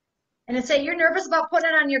 And then say, you're nervous about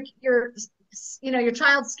putting it on your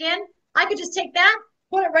child's skin. I could just take that,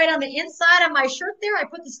 put it right on the inside of my shirt there. I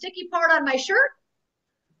put the sticky part on my shirt.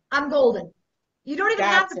 I'm golden. You don't even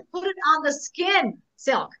have to put it on the skin,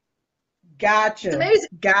 Silk. Gotcha. It's amazing.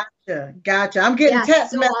 Gotcha. I'm getting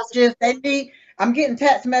text messages. Awesome. I'm getting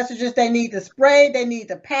text messages. They need the spray. They need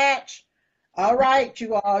the patch. All right,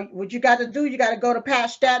 you all. What you got to do? You got to go to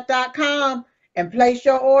patchstat.com and place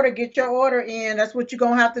your order. Get your order in. That's what you're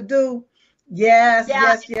gonna have to do. Yes.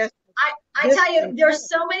 I tell you, there's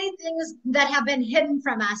so many things that have been hidden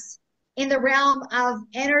from us in the realm of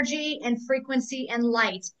energy and frequency and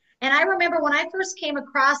light. And I remember when I first came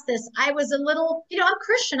across this, I was a little, I'm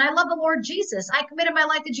Christian. I love the Lord Jesus. I committed my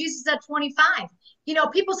life to Jesus at 25.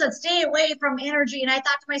 People said, stay away from energy. And I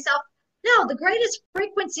thought to myself, no, the greatest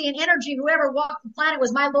frequency and energy whoever walked the planet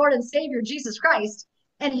was my Lord and Savior, Jesus Christ.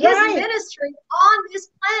 And his ministry on this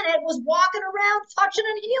planet was walking around touching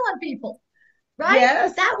and healing people, right?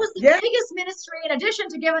 Yes. That was the biggest ministry, in addition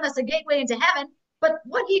to giving us a gateway into heaven. But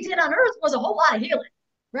what he did on earth was a whole lot of healing,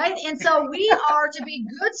 right? And so we are to be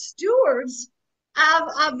good stewards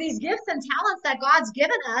of these gifts and talents that God's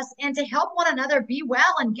given us, and to help one another be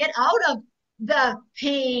well and get out of the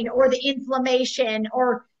pain or the inflammation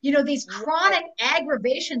or, these chronic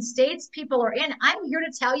aggravation states people are in. I'm here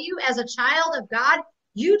to tell you, as a child of God,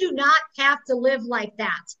 you do not have to live like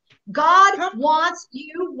that. God wants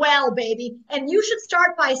you well, baby. And you should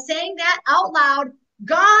start by saying that out loud.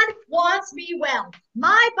 God wants me well.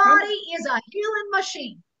 My body is a healing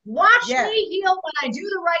machine. Watch me heal when I do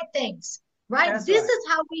the right things, right? This is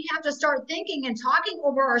how we have to start thinking and talking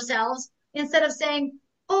over ourselves, instead of saying,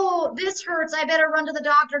 oh, this hurts, I better run to the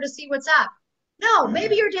doctor to see what's up. No,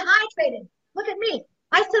 maybe you're dehydrated. Look at me.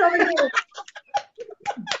 I sit over here.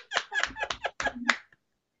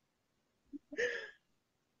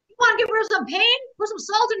 Want to get rid of some pain? Put some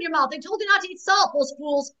salt in your mouth. They told you not to eat salt, those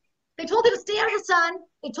fools. They told you to stay out of the sun.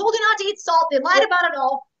 They told you not to eat salt. They lied about it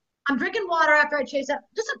all. I'm drinking water after I chase up.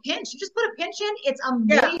 Just a pinch. You just put a pinch in. It's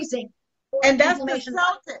amazing. And that's the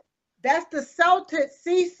salted. That's the salted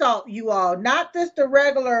sea salt, you all. Not just the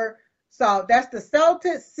regular salt. That's the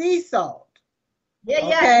salted sea salt. Yeah,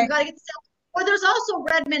 yeah. You got to get the salt. Or there's also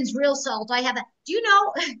Redmond's real salt. I have that. Do you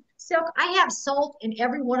know, Silk, I have salt in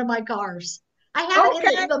every one of my cars. I have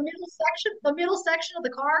it in the middle section of the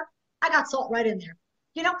car. I got salt right in there.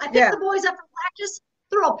 I pick the boys up from practice,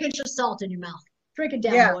 throw a pinch of salt in your mouth. Drink it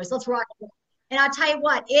down, boys. Let's rock it. And I'll tell you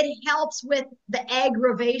what, it helps with the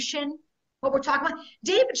aggravation, what we're talking about.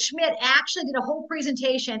 David Schmidt actually did a whole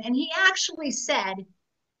presentation, and he actually said,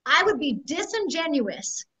 I would be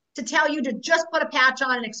disingenuous to tell you to just put a patch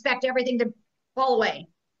on and expect everything to fall away.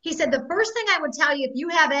 He said, the first thing I would tell you, if you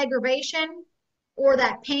have aggravation, or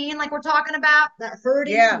that pain like we're talking about, that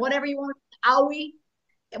hurting, whatever you want, owie,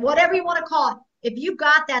 whatever you want to call it. If you've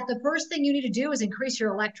got that, the first thing you need to do is increase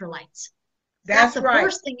your electrolytes. That's the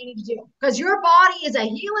first thing you need to do, because your body is a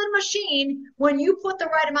healing machine when you put the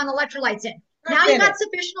right amount of electrolytes in. Now you got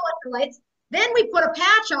sufficient electrolytes. Then we put a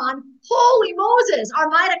patch on. Holy Moses, our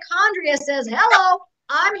mitochondria says, hello,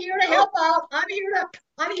 I'm here to help out. I'm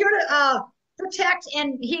here to protect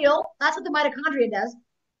and heal. That's what the mitochondria does.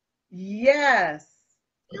 Yes.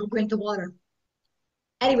 It'll drink the water.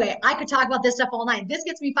 Anyway, I could talk about this stuff all night. This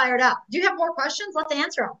gets me fired up. Do you have more questions? Let's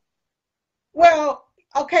answer them. Well,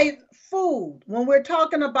 okay, food. When we're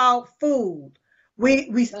talking about food,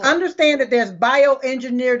 we understand that there's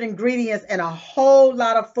bioengineered ingredients in a whole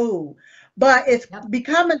lot of food, but it's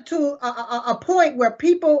becoming to a point where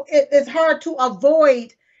it's hard to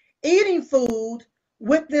avoid eating food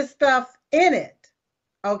with this stuff in it.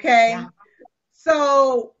 Okay. Yeah.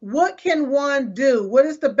 So what can one do? What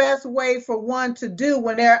is the best way for one to do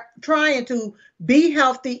when they're trying to be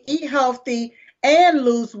healthy, eat healthy, and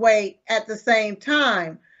lose weight at the same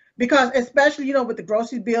time? Because especially, with the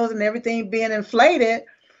grocery bills and everything being inflated,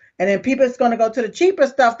 and then people is going to go to the cheaper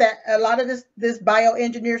stuff that a lot of this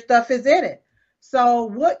bioengineered stuff is in it. So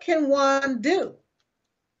what can one do?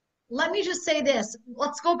 Let me just say this.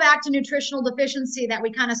 Let's go back to nutritional deficiency that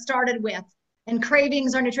we kind of started with, and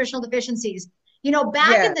cravings are nutritional deficiencies.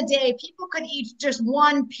 Back in the day, people could eat just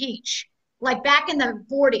one peach. Like back in the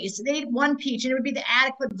 40s, they ate one peach and it would be the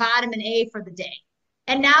adequate vitamin A for the day.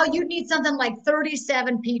 And now you need something like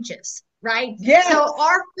 37 peaches, right? Yes. So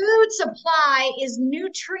our food supply is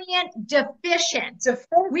nutrient deficient.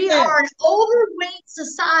 We are an overweight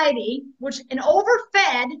society, and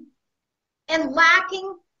overfed and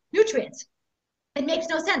lacking nutrients. It makes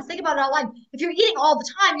no sense. Think about it all life. If you're eating all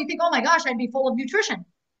the time, you think, oh my gosh, I'd be full of nutrition.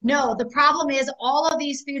 No, the problem is all of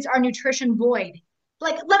these foods are nutrition void.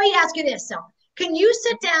 Like, let me ask you this. So, can you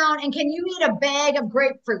sit down and can you eat a bag of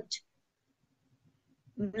grapefruit?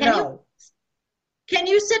 No. Can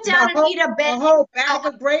you sit down and eat a whole bag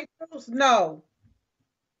of grapefruits? No.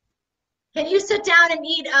 Can you sit down and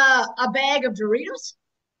eat a bag of Doritos?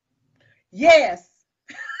 Yes.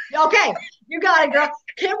 Okay, you got it, girl.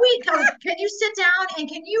 Can you sit down and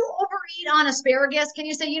can you overeat on asparagus? Can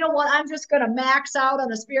you say, you know what, I'm just going to max out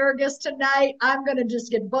on asparagus tonight. I'm going to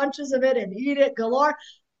just get bunches of it and eat it galore.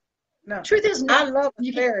 No. Truth is, I love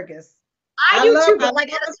asparagus. I do too, but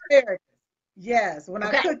like asparagus. Yes, when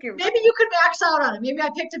I cook it. Maybe you could max out on it. Maybe I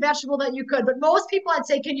picked a vegetable that you could, but most people I'd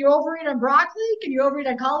say, can you overeat on broccoli? Can you overeat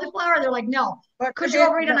on cauliflower? And they're like, no. But could you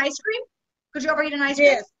overeat on ice cream? Could you overeat on ice cream?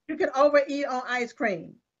 Yes, you can overeat on ice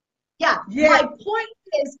cream. Yeah. My point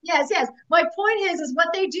is, yes. My point is what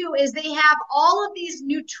they do is they have all of these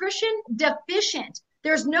nutrition deficient.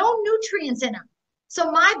 There's no nutrients in them. So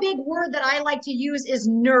my big word that I like to use is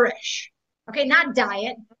nourish. Okay, not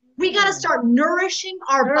diet. We got to start nourishing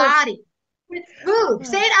our body with food.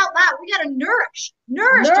 Say it out loud. We got to nourish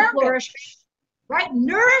to flourish, right?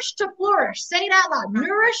 Nourish to flourish. Say it out loud.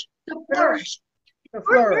 Nourish to flourish. If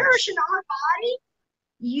we're nourishing our body,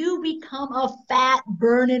 you become a fat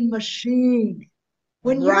burning machine.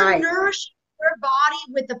 When you're nourishing your body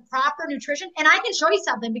with the proper nutrition, and I can show you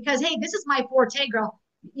something because, hey, this is my forte, girl.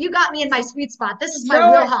 You got me in my sweet spot. This is my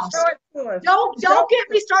wheelhouse. Don't get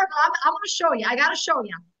me started. I'm going to show you. I got to show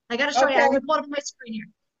you. I'm going to pull it up on my screen here.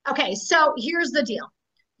 Okay, so here's the deal.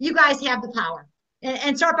 You guys have the power.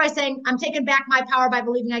 And start by saying, I'm taking back my power by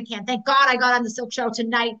believing I can. Thank God I got on the Silk Show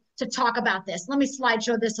tonight to talk about this. Let me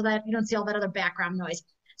slideshow this so that you don't see all that other background noise.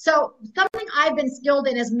 So something I've been skilled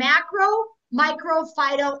in is macro, micro,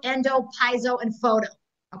 phyto, endo, piezo, and photo.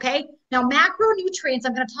 Okay. Now, macronutrients,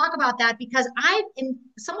 I'm going to talk about that because I'm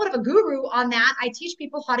somewhat of a guru on that. I teach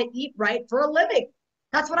people how to eat right for a living.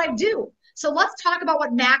 That's what I do. So let's talk about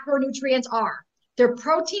what macronutrients are. They're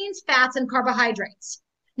proteins, fats, and carbohydrates.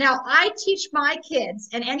 Now, I teach my kids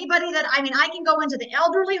and anybody that, I can go into the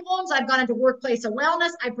elderly homes. I've gone into workplace of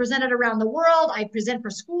wellness. I presented around the world. I present for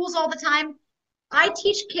schools all the time. I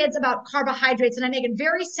teach kids about carbohydrates and I make it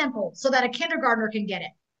very simple so that a kindergartner can get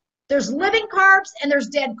it. There's living carbs and there's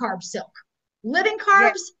dead carbs, Silk. Living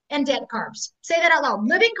carbs and dead carbs. Say that out loud.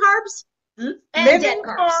 Living carbs and dead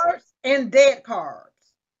carbs. And dead carbs.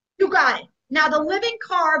 You got it. Now, the living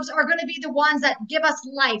carbs are going to be the ones that give us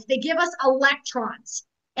life. They give us electrons.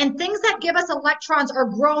 And things that give us electrons are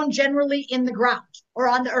grown generally in the ground or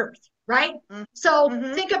on the earth, right? So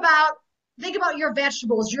think about your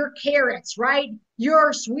vegetables, your carrots, right?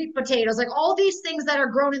 Your sweet potatoes, like all these things that are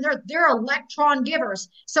grown in there, they're electron givers.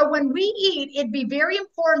 So when we eat, it'd be very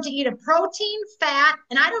important to eat a protein, fat,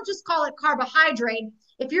 and I don't just call it carbohydrate.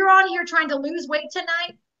 If you're on here trying to lose weight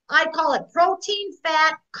tonight, I'd call it protein,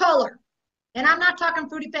 fat, color. And I'm not talking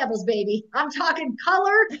Fruity Pebbles, baby. I'm talking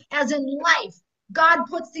color as in life. God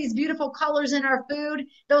puts these beautiful colors in our food.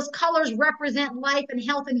 Those colors represent life and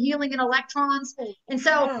health and healing and electrons. And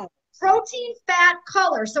so protein, fat,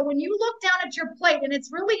 color. So when you look down at your plate, and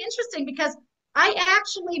it's really interesting because I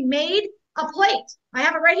actually made a plate. I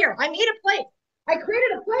have it right here. I made a plate. I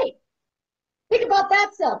created a plate. Think about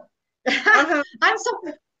that, Silk. I'm so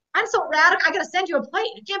radical. I got to send you a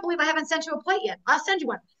plate. I can't believe I haven't sent you a plate yet. I'll send you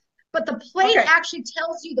one. But the plate actually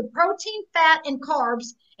tells you the protein, fat, and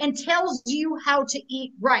carbs and tells you how to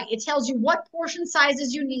eat right. It tells you what portion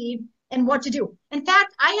sizes you need and what to do. In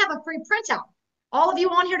fact, I have a free printout. All of you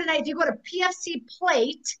on here tonight, if you go to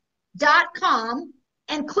pfcplate.com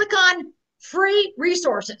and click on free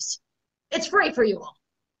resources, it's free for you all.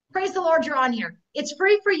 Praise the Lord, you're on here. It's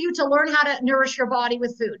free for you to learn how to nourish your body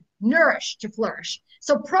with food. Nourish to flourish.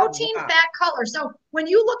 So protein, fat, color. So when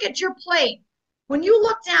you look at your plate, when you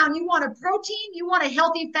look down, you want a protein, you want a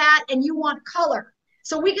healthy fat, and you want color.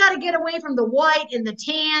 So we got to get away from the white and the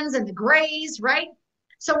tans and the grays, right?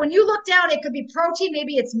 So when you look down, it could be protein.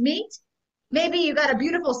 Maybe it's meat. Maybe you got a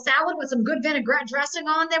beautiful salad with some good vinaigrette dressing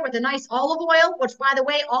on there with a nice olive oil, which, by the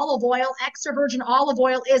way, olive oil, extra virgin olive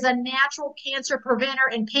oil, is a natural cancer preventer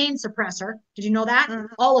and pain suppressor. Did you know that?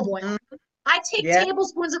 Olive oil. I take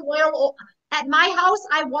tablespoons of oil. At my house,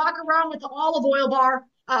 I walk around with the olive oil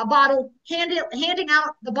bottle, handing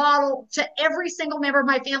out the bottle to every single member of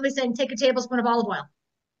my family saying, take a tablespoon of olive oil,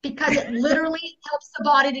 because it literally helps the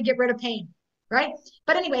body to get rid of pain, right?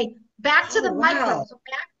 But anyway, back to the micro. So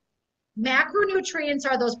macronutrients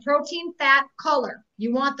are those protein, fat, color.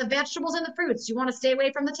 You want the vegetables and the fruits. You want to stay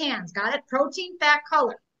away from the tans. Got it? Protein, fat,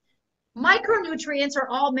 color. Micronutrients are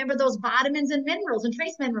all, remember, those vitamins and minerals and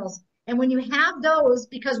trace minerals. And when you have those,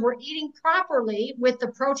 because we're eating properly with the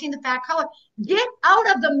protein, the fat, color, get out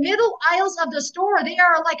of the middle aisles of the store. They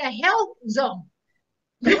are like a hell zone.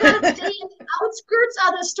 You got to stay in the outskirts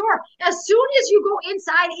of the store. As soon as you go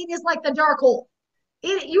inside, it is like the dark hole.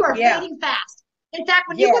 You are fading fast. In fact,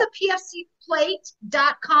 when you go to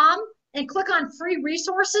pfcplate.com and click on free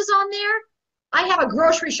resources on there, I have a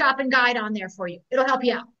grocery shopping guide on there for you. It'll help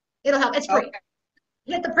you out. It'll help. It's free.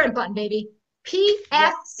 Hit the print button, baby.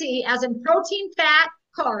 PFC, as in protein, fat,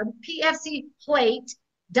 carb,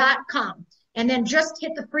 pfcplate.com. And then just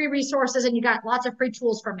hit the free resources and you got lots of free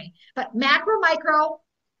tools from me. But macro, micro,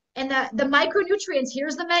 and the micronutrients,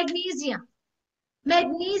 here's the magnesium.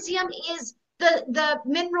 Magnesium is the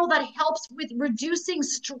mineral that helps with reducing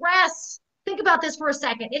stress. Think about this for a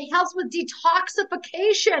second. It helps with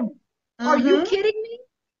detoxification. Are you kidding me?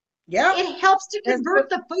 Yeah. It helps to convert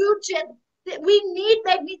the food to... We need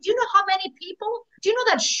magnesium. Do you know how many people? Do you know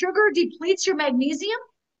that sugar depletes your magnesium?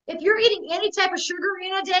 If you're eating any type of sugar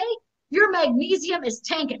in a day, your magnesium is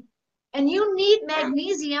tanking. And you need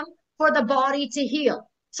magnesium for the body to heal.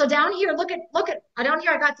 So down here, look at down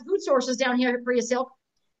here, I got the food sources down here for you, Silk.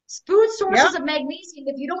 Food sources of magnesium.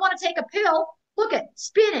 If you don't want to take a pill, look at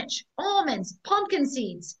spinach, almonds, pumpkin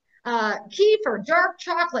seeds, kefir, dark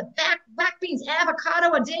chocolate, black beans,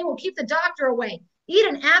 avocado a day will keep the doctor away. Eat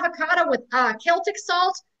an avocado with Celtic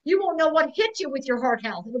salt. You won't know what hit you with your heart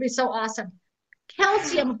health. It'll be so awesome.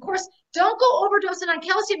 Calcium, of course, don't go overdosing on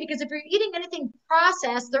calcium, because if you're eating anything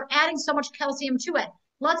processed, they're adding so much calcium to it.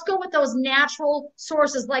 Let's go with those natural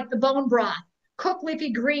sources like the bone broth, cooked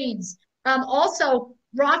leafy greens, also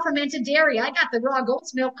raw fermented dairy. I got the raw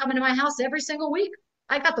goat's milk coming to my house every single week.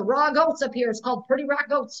 I got the raw goats up here. It's called Pretty Rock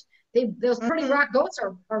Goats. Those Pretty Rock Goats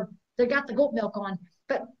they got the goat milk on.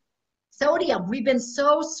 But sodium, we've been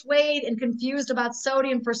so swayed and confused about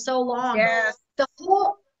sodium for so long. Yes.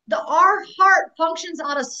 Our heart functions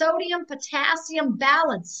on a sodium potassium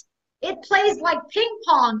balance. It plays like ping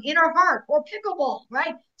pong in our heart, or pickleball,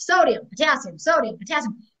 right? Sodium, potassium, sodium,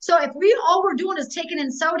 potassium. So if all we're doing is taking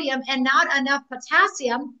in sodium and not enough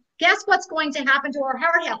potassium, guess what's going to happen to our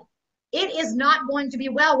heart health? It is not going to be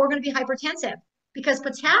well. We're going to be hypertensive, because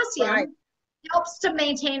potassium helps to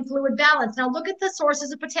maintain fluid balance. Now look at the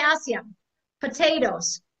sources of potassium.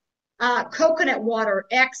 Potatoes, coconut water,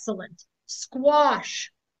 excellent.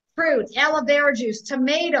 Squash, fruits, aloe vera juice,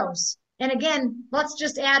 tomatoes. And again, let's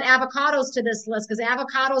just add avocados to this list, because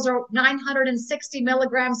avocados are 960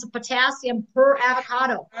 milligrams of potassium per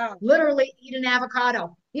avocado. Wow. Literally eat an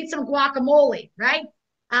avocado. Eat some guacamole, right?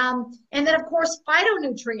 And then, of course,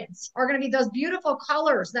 phytonutrients are going to be those beautiful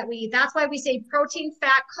colors that we eat. That's why we say protein,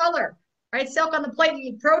 fat, color, right? Silk, on the plate,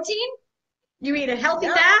 you eat protein, you eat a healthy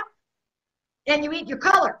fat, and you eat your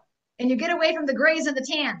color, and you get away from the grays and the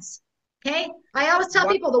tans. Okay, I always tell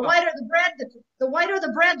people, the whiter the bread,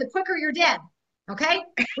 the quicker you're dead. Okay,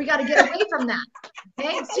 we got to get away from that.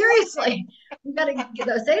 Okay, seriously, we got to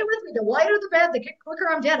say it with me. The whiter the bread, the quicker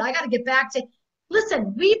I'm dead. I got to get back to.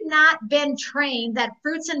 Listen, we've not been trained that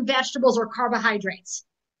fruits and vegetables are carbohydrates.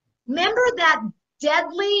 Remember that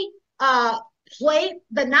deadly plate,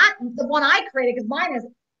 not the one I created, because mine is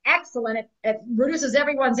excellent. It reduces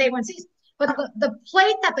everyone's A1Cs, but the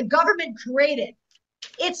plate that the government created.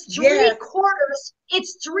 It's three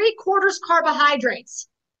quarters carbohydrates.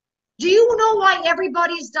 Do you know why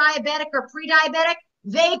everybody's diabetic or pre-diabetic?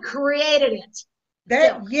 They created it. They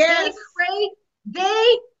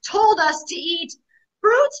told us to eat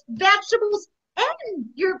fruits, vegetables, and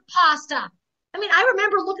your pasta. I mean, I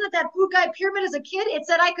remember looking at that food guide pyramid as a kid. It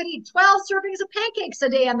said I could eat 12 servings of pancakes a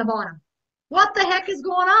day on the bottom. What the heck is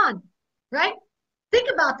going on, right? Think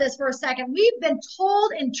about this for a second. We've been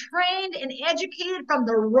told and trained and educated from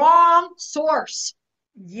the wrong source.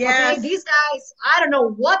 Yes. Okay? These guys, I don't know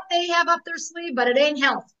what they have up their sleeve, but it ain't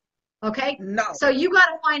health. Okay? No. So you got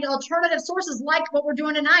to find alternative sources like what we're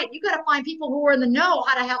doing tonight. You got to find people who are in the know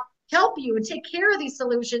how to help you and take care of these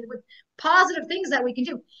solutions with positive things that we can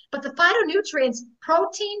do. But the phytonutrients,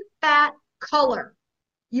 protein, fat, color.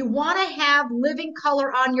 You want to have living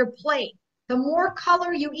color on your plate. The more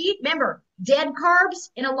color you eat, remember, dead carbs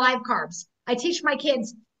and alive carbs. I teach my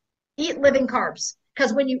kids, eat living carbs.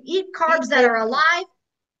 Because when you eat carbs that are alive,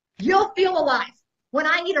 you'll feel alive. When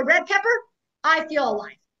I eat a red pepper, I feel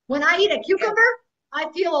alive. When I eat a cucumber,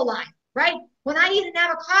 I feel alive, right? When I eat an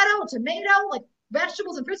avocado, a tomato, like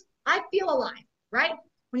vegetables and fruits, I feel alive, right?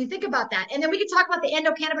 When you think about that. And then we can talk about the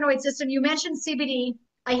endocannabinoid system. You mentioned CBD.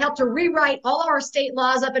 I helped to rewrite all of our state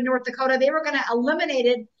laws up in North Dakota. They were going to eliminate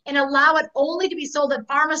it and allow it only to be sold at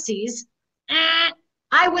pharmacies.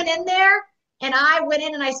 I went in there and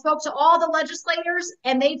I spoke to all the legislators,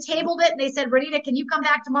 and they tabled it, and they said, Renita, can you come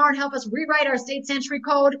back tomorrow and help us rewrite our state century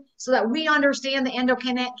code so that we understand the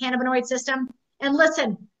endocannabinoid system? And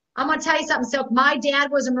listen, I'm going to tell you something, Silk. My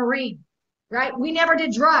dad was a Marine, right? We never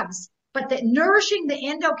did drugs, but nourishing the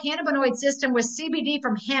endocannabinoid system with CBD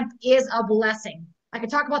from hemp is a blessing. I could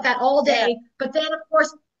talk about that all day, but then of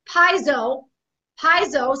course, piezo,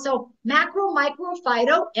 so macro, micro,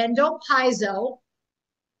 phyto, endo, piezo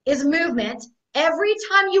is movement. Every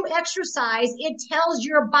time you exercise, it tells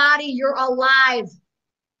your body you're alive.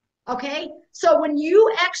 Okay? So when you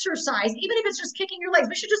exercise, even if it's just kicking your legs,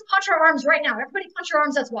 we should just punch our arms right now. Everybody punch your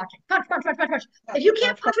arms that's watching. Punch, punch, punch, punch, punch. If you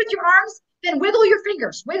can't punch with your arms, then wiggle your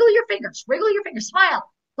fingers, smile,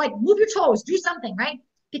 like move your toes, do something, right?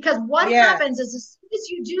 Because what happens is as soon as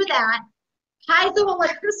you do that,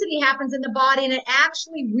 piezoelectricity happens in the body and it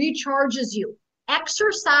actually recharges you.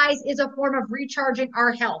 Exercise is a form of recharging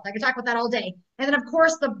our health. I could talk about that all day. And then, of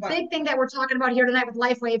course, the big thing that we're talking about here tonight with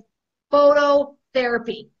LifeWave,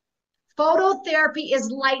 phototherapy. Phototherapy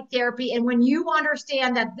is light therapy. And when you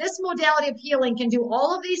understand that this modality of healing can do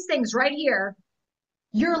all of these things right here,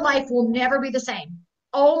 your life will never be the same.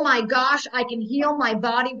 Oh my gosh, I can heal my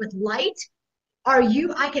body with light.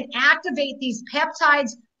 I can activate these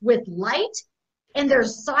peptides with light, and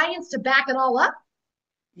there's science to back it all up.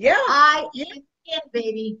 Yeah. I am in,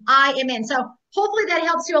 baby. I am in. So hopefully that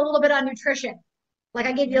helps you a little bit on nutrition. Like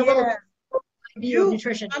I gave you a little view of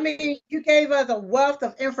nutrition. I mean, you gave us a wealth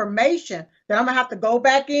of information that I'm gonna have to go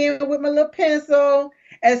back in with my little pencil,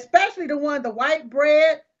 especially the white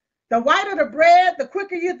bread. The whiter the bread, the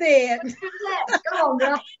quicker you're dead. Come on,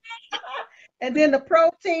 girl. And then the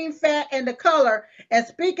protein, fat, and the color. And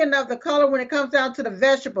speaking of the color, when it comes down to the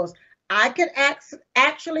vegetables, I can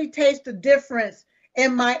actually taste the difference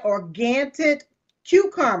in my organic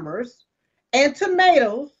cucumbers and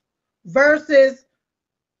tomatoes versus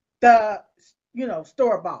the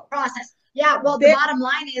store-bought process. Yeah, well, the bottom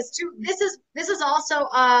line is too. This is also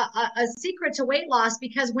a secret to weight loss,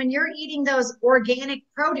 because when you're eating those organic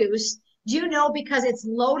produce, because it's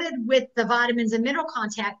loaded with the vitamins and mineral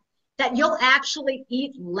content, that you'll actually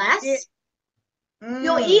eat less.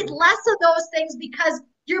 You'll eat less of those things because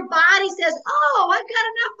your body says, "Oh, I've got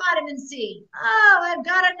enough vitamin C. Oh, I've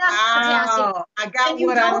got enough potassium." And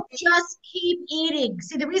you don't just keep eating.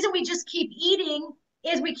 See, the reason we just keep eating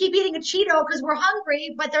is we keep eating a Cheeto because we're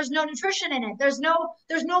hungry, but there's no nutrition in it. There's no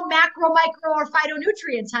macro, micro, or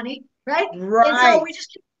phytonutrients, honey. Right? Right. And so we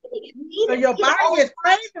just keep eating. So your body is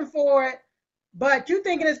craving for it, but you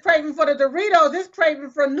thinking it's craving for the Doritos, it's craving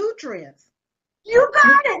for nutrients. You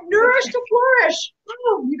got it. Nourish to flourish.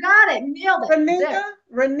 Oh, you got it. You nailed it.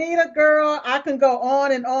 Renita, girl, I can go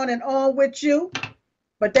on and on and on with you,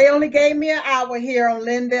 but they only gave me an hour here on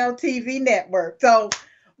Lindell TV Network. So,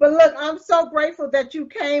 but look, I'm so grateful that you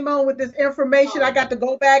came on with this information. I got to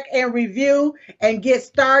go back and review and get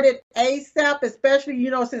started ASAP, especially,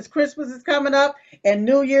 since Christmas is coming up and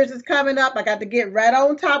New Year's is coming up. I got to get right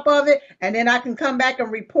on top of it, and then I can come back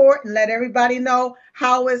and report and let everybody know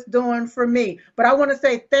how it's doing for me. But I want to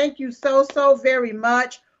say thank you so very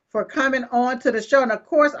much for coming on to the show. And of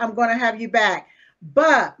course, I'm going to have you back.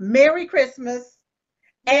 But Merry Christmas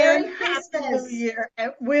and Happy New Year.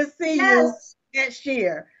 And we'll see you next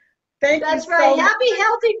year. That's right. Happy,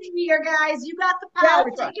 healthy New Year, guys. You got the power.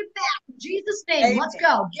 Take it back. In Jesus' name. Amen. Let's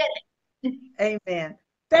go. Get it. Amen.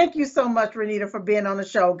 Thank you so much, Renita, for being on the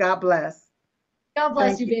show. God bless. God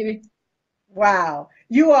bless you, baby. Wow.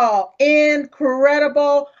 You all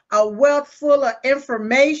incredible. A wealth full of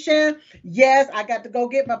information. Yes, I got to go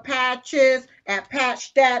get my patches at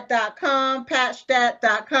patchstat.com,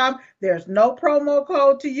 patchstat.com. There's no promo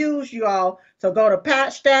code to use, you all. So go to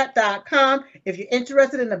patchstat.com. If you're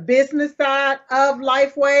interested in the business side of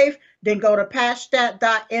LifeWave, then go to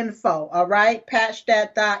patchstat.info. All right,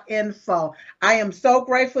 patchstat.info. I am so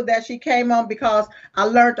grateful that she came on, because I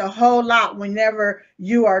learned a whole lot whenever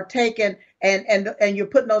you are taking and you're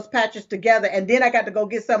putting those patches together. And then I got to go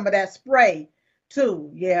get some of that spray too.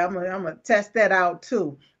 Yeah, I'm gonna test that out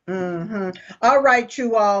too. All right,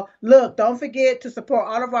 you all. Look, don't forget to support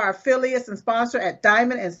all of our affiliates and sponsor at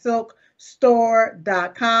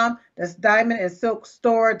diamondandsilkstore.com. That's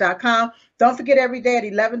diamondandsilkstore.com. Don't forget, every day at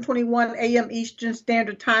 11:21 a.m. Eastern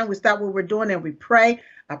Standard Time, we start what we're doing and we pray.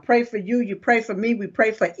 I pray for you. You pray for me. We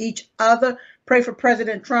pray for each other. Pray for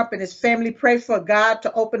President Trump and his family. Pray for God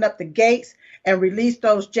to open up the gates and release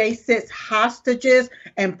those J6 hostages,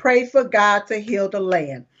 and pray for God to heal the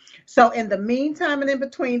land. So in the meantime and in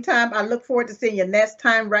between time, I look forward to seeing you next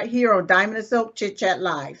time right here on Diamond and Silk Chit Chat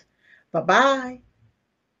Live. Bye-bye.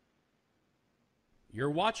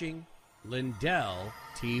 You're watching Lindell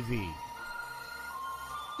TV.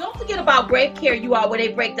 Don't forget about Grave Care, you all, where they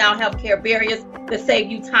break down healthcare barriers to save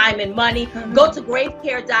you time and money. Go to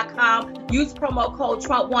gravecare.com. Use promo code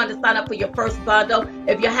Trump1 to sign up for your first bundle.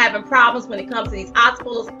 If you're having problems when it comes to these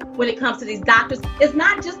hospitals, when it comes to these doctors, it's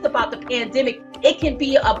not just about the pandemic. It can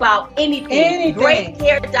be about anything.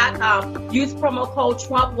 Gravecare.com. Use promo code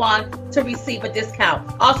Trump1 to receive a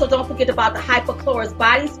discount. Also, don't forget about the Hypochlorous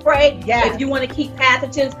body spray. If you want to keep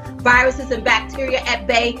pathogens, viruses, and bacteria at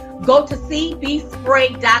bay, go to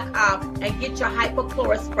cbspray.com and get your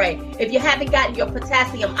Hypochlorous spray. If you haven't gotten your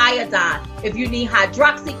potassium iodine, if you need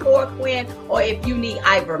hydroxychloroquine, or if you need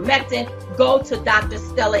ivermectin, go to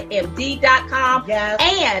drstellamd.com.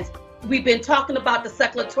 And we've been talking about the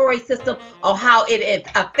circulatory system, or how it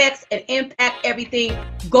affects and impacts everything.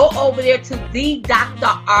 Go over there to the Dr.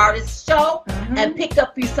 Artist Show and pick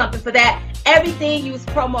up you something for that. Everything, use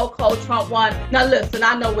promo code Trump1. Now listen,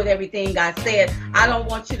 I know with everything I said, I don't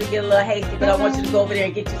want you to get a little hasty, but I want you to go over there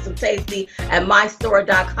and get you some tasty at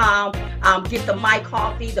mystore.com. Get the My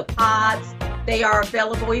Coffee, the pods. They are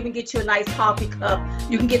available. Even get you a nice coffee cup.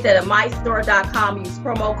 You can get that at mystore.com. Use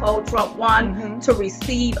promo code Trump1 to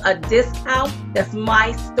receive a discount. That's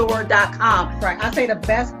mystore.com. Right. I say the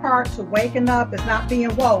best part to waking up is not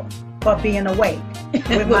being woke, but being awake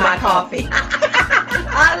with my coffee.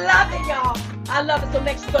 I love it, y'all. I love it. So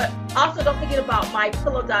make sure. Also, don't forget about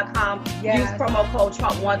mypillow.com. Yes. Use promo code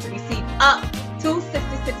Trump1 to receive up to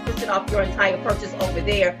 66% off your entire purchase over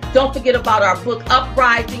there. Don't forget about our book,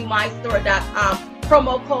 Uprising, mystore.com.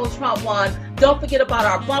 Promo code Trump1. Don't forget about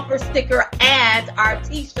our bumper sticker and our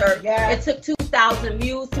t-shirt. Yes. It took 2,000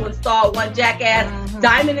 views to install one jackass.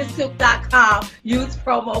 DiamondandSilk.com. Use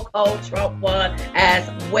promo code Trump1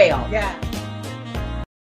 as well. Yeah.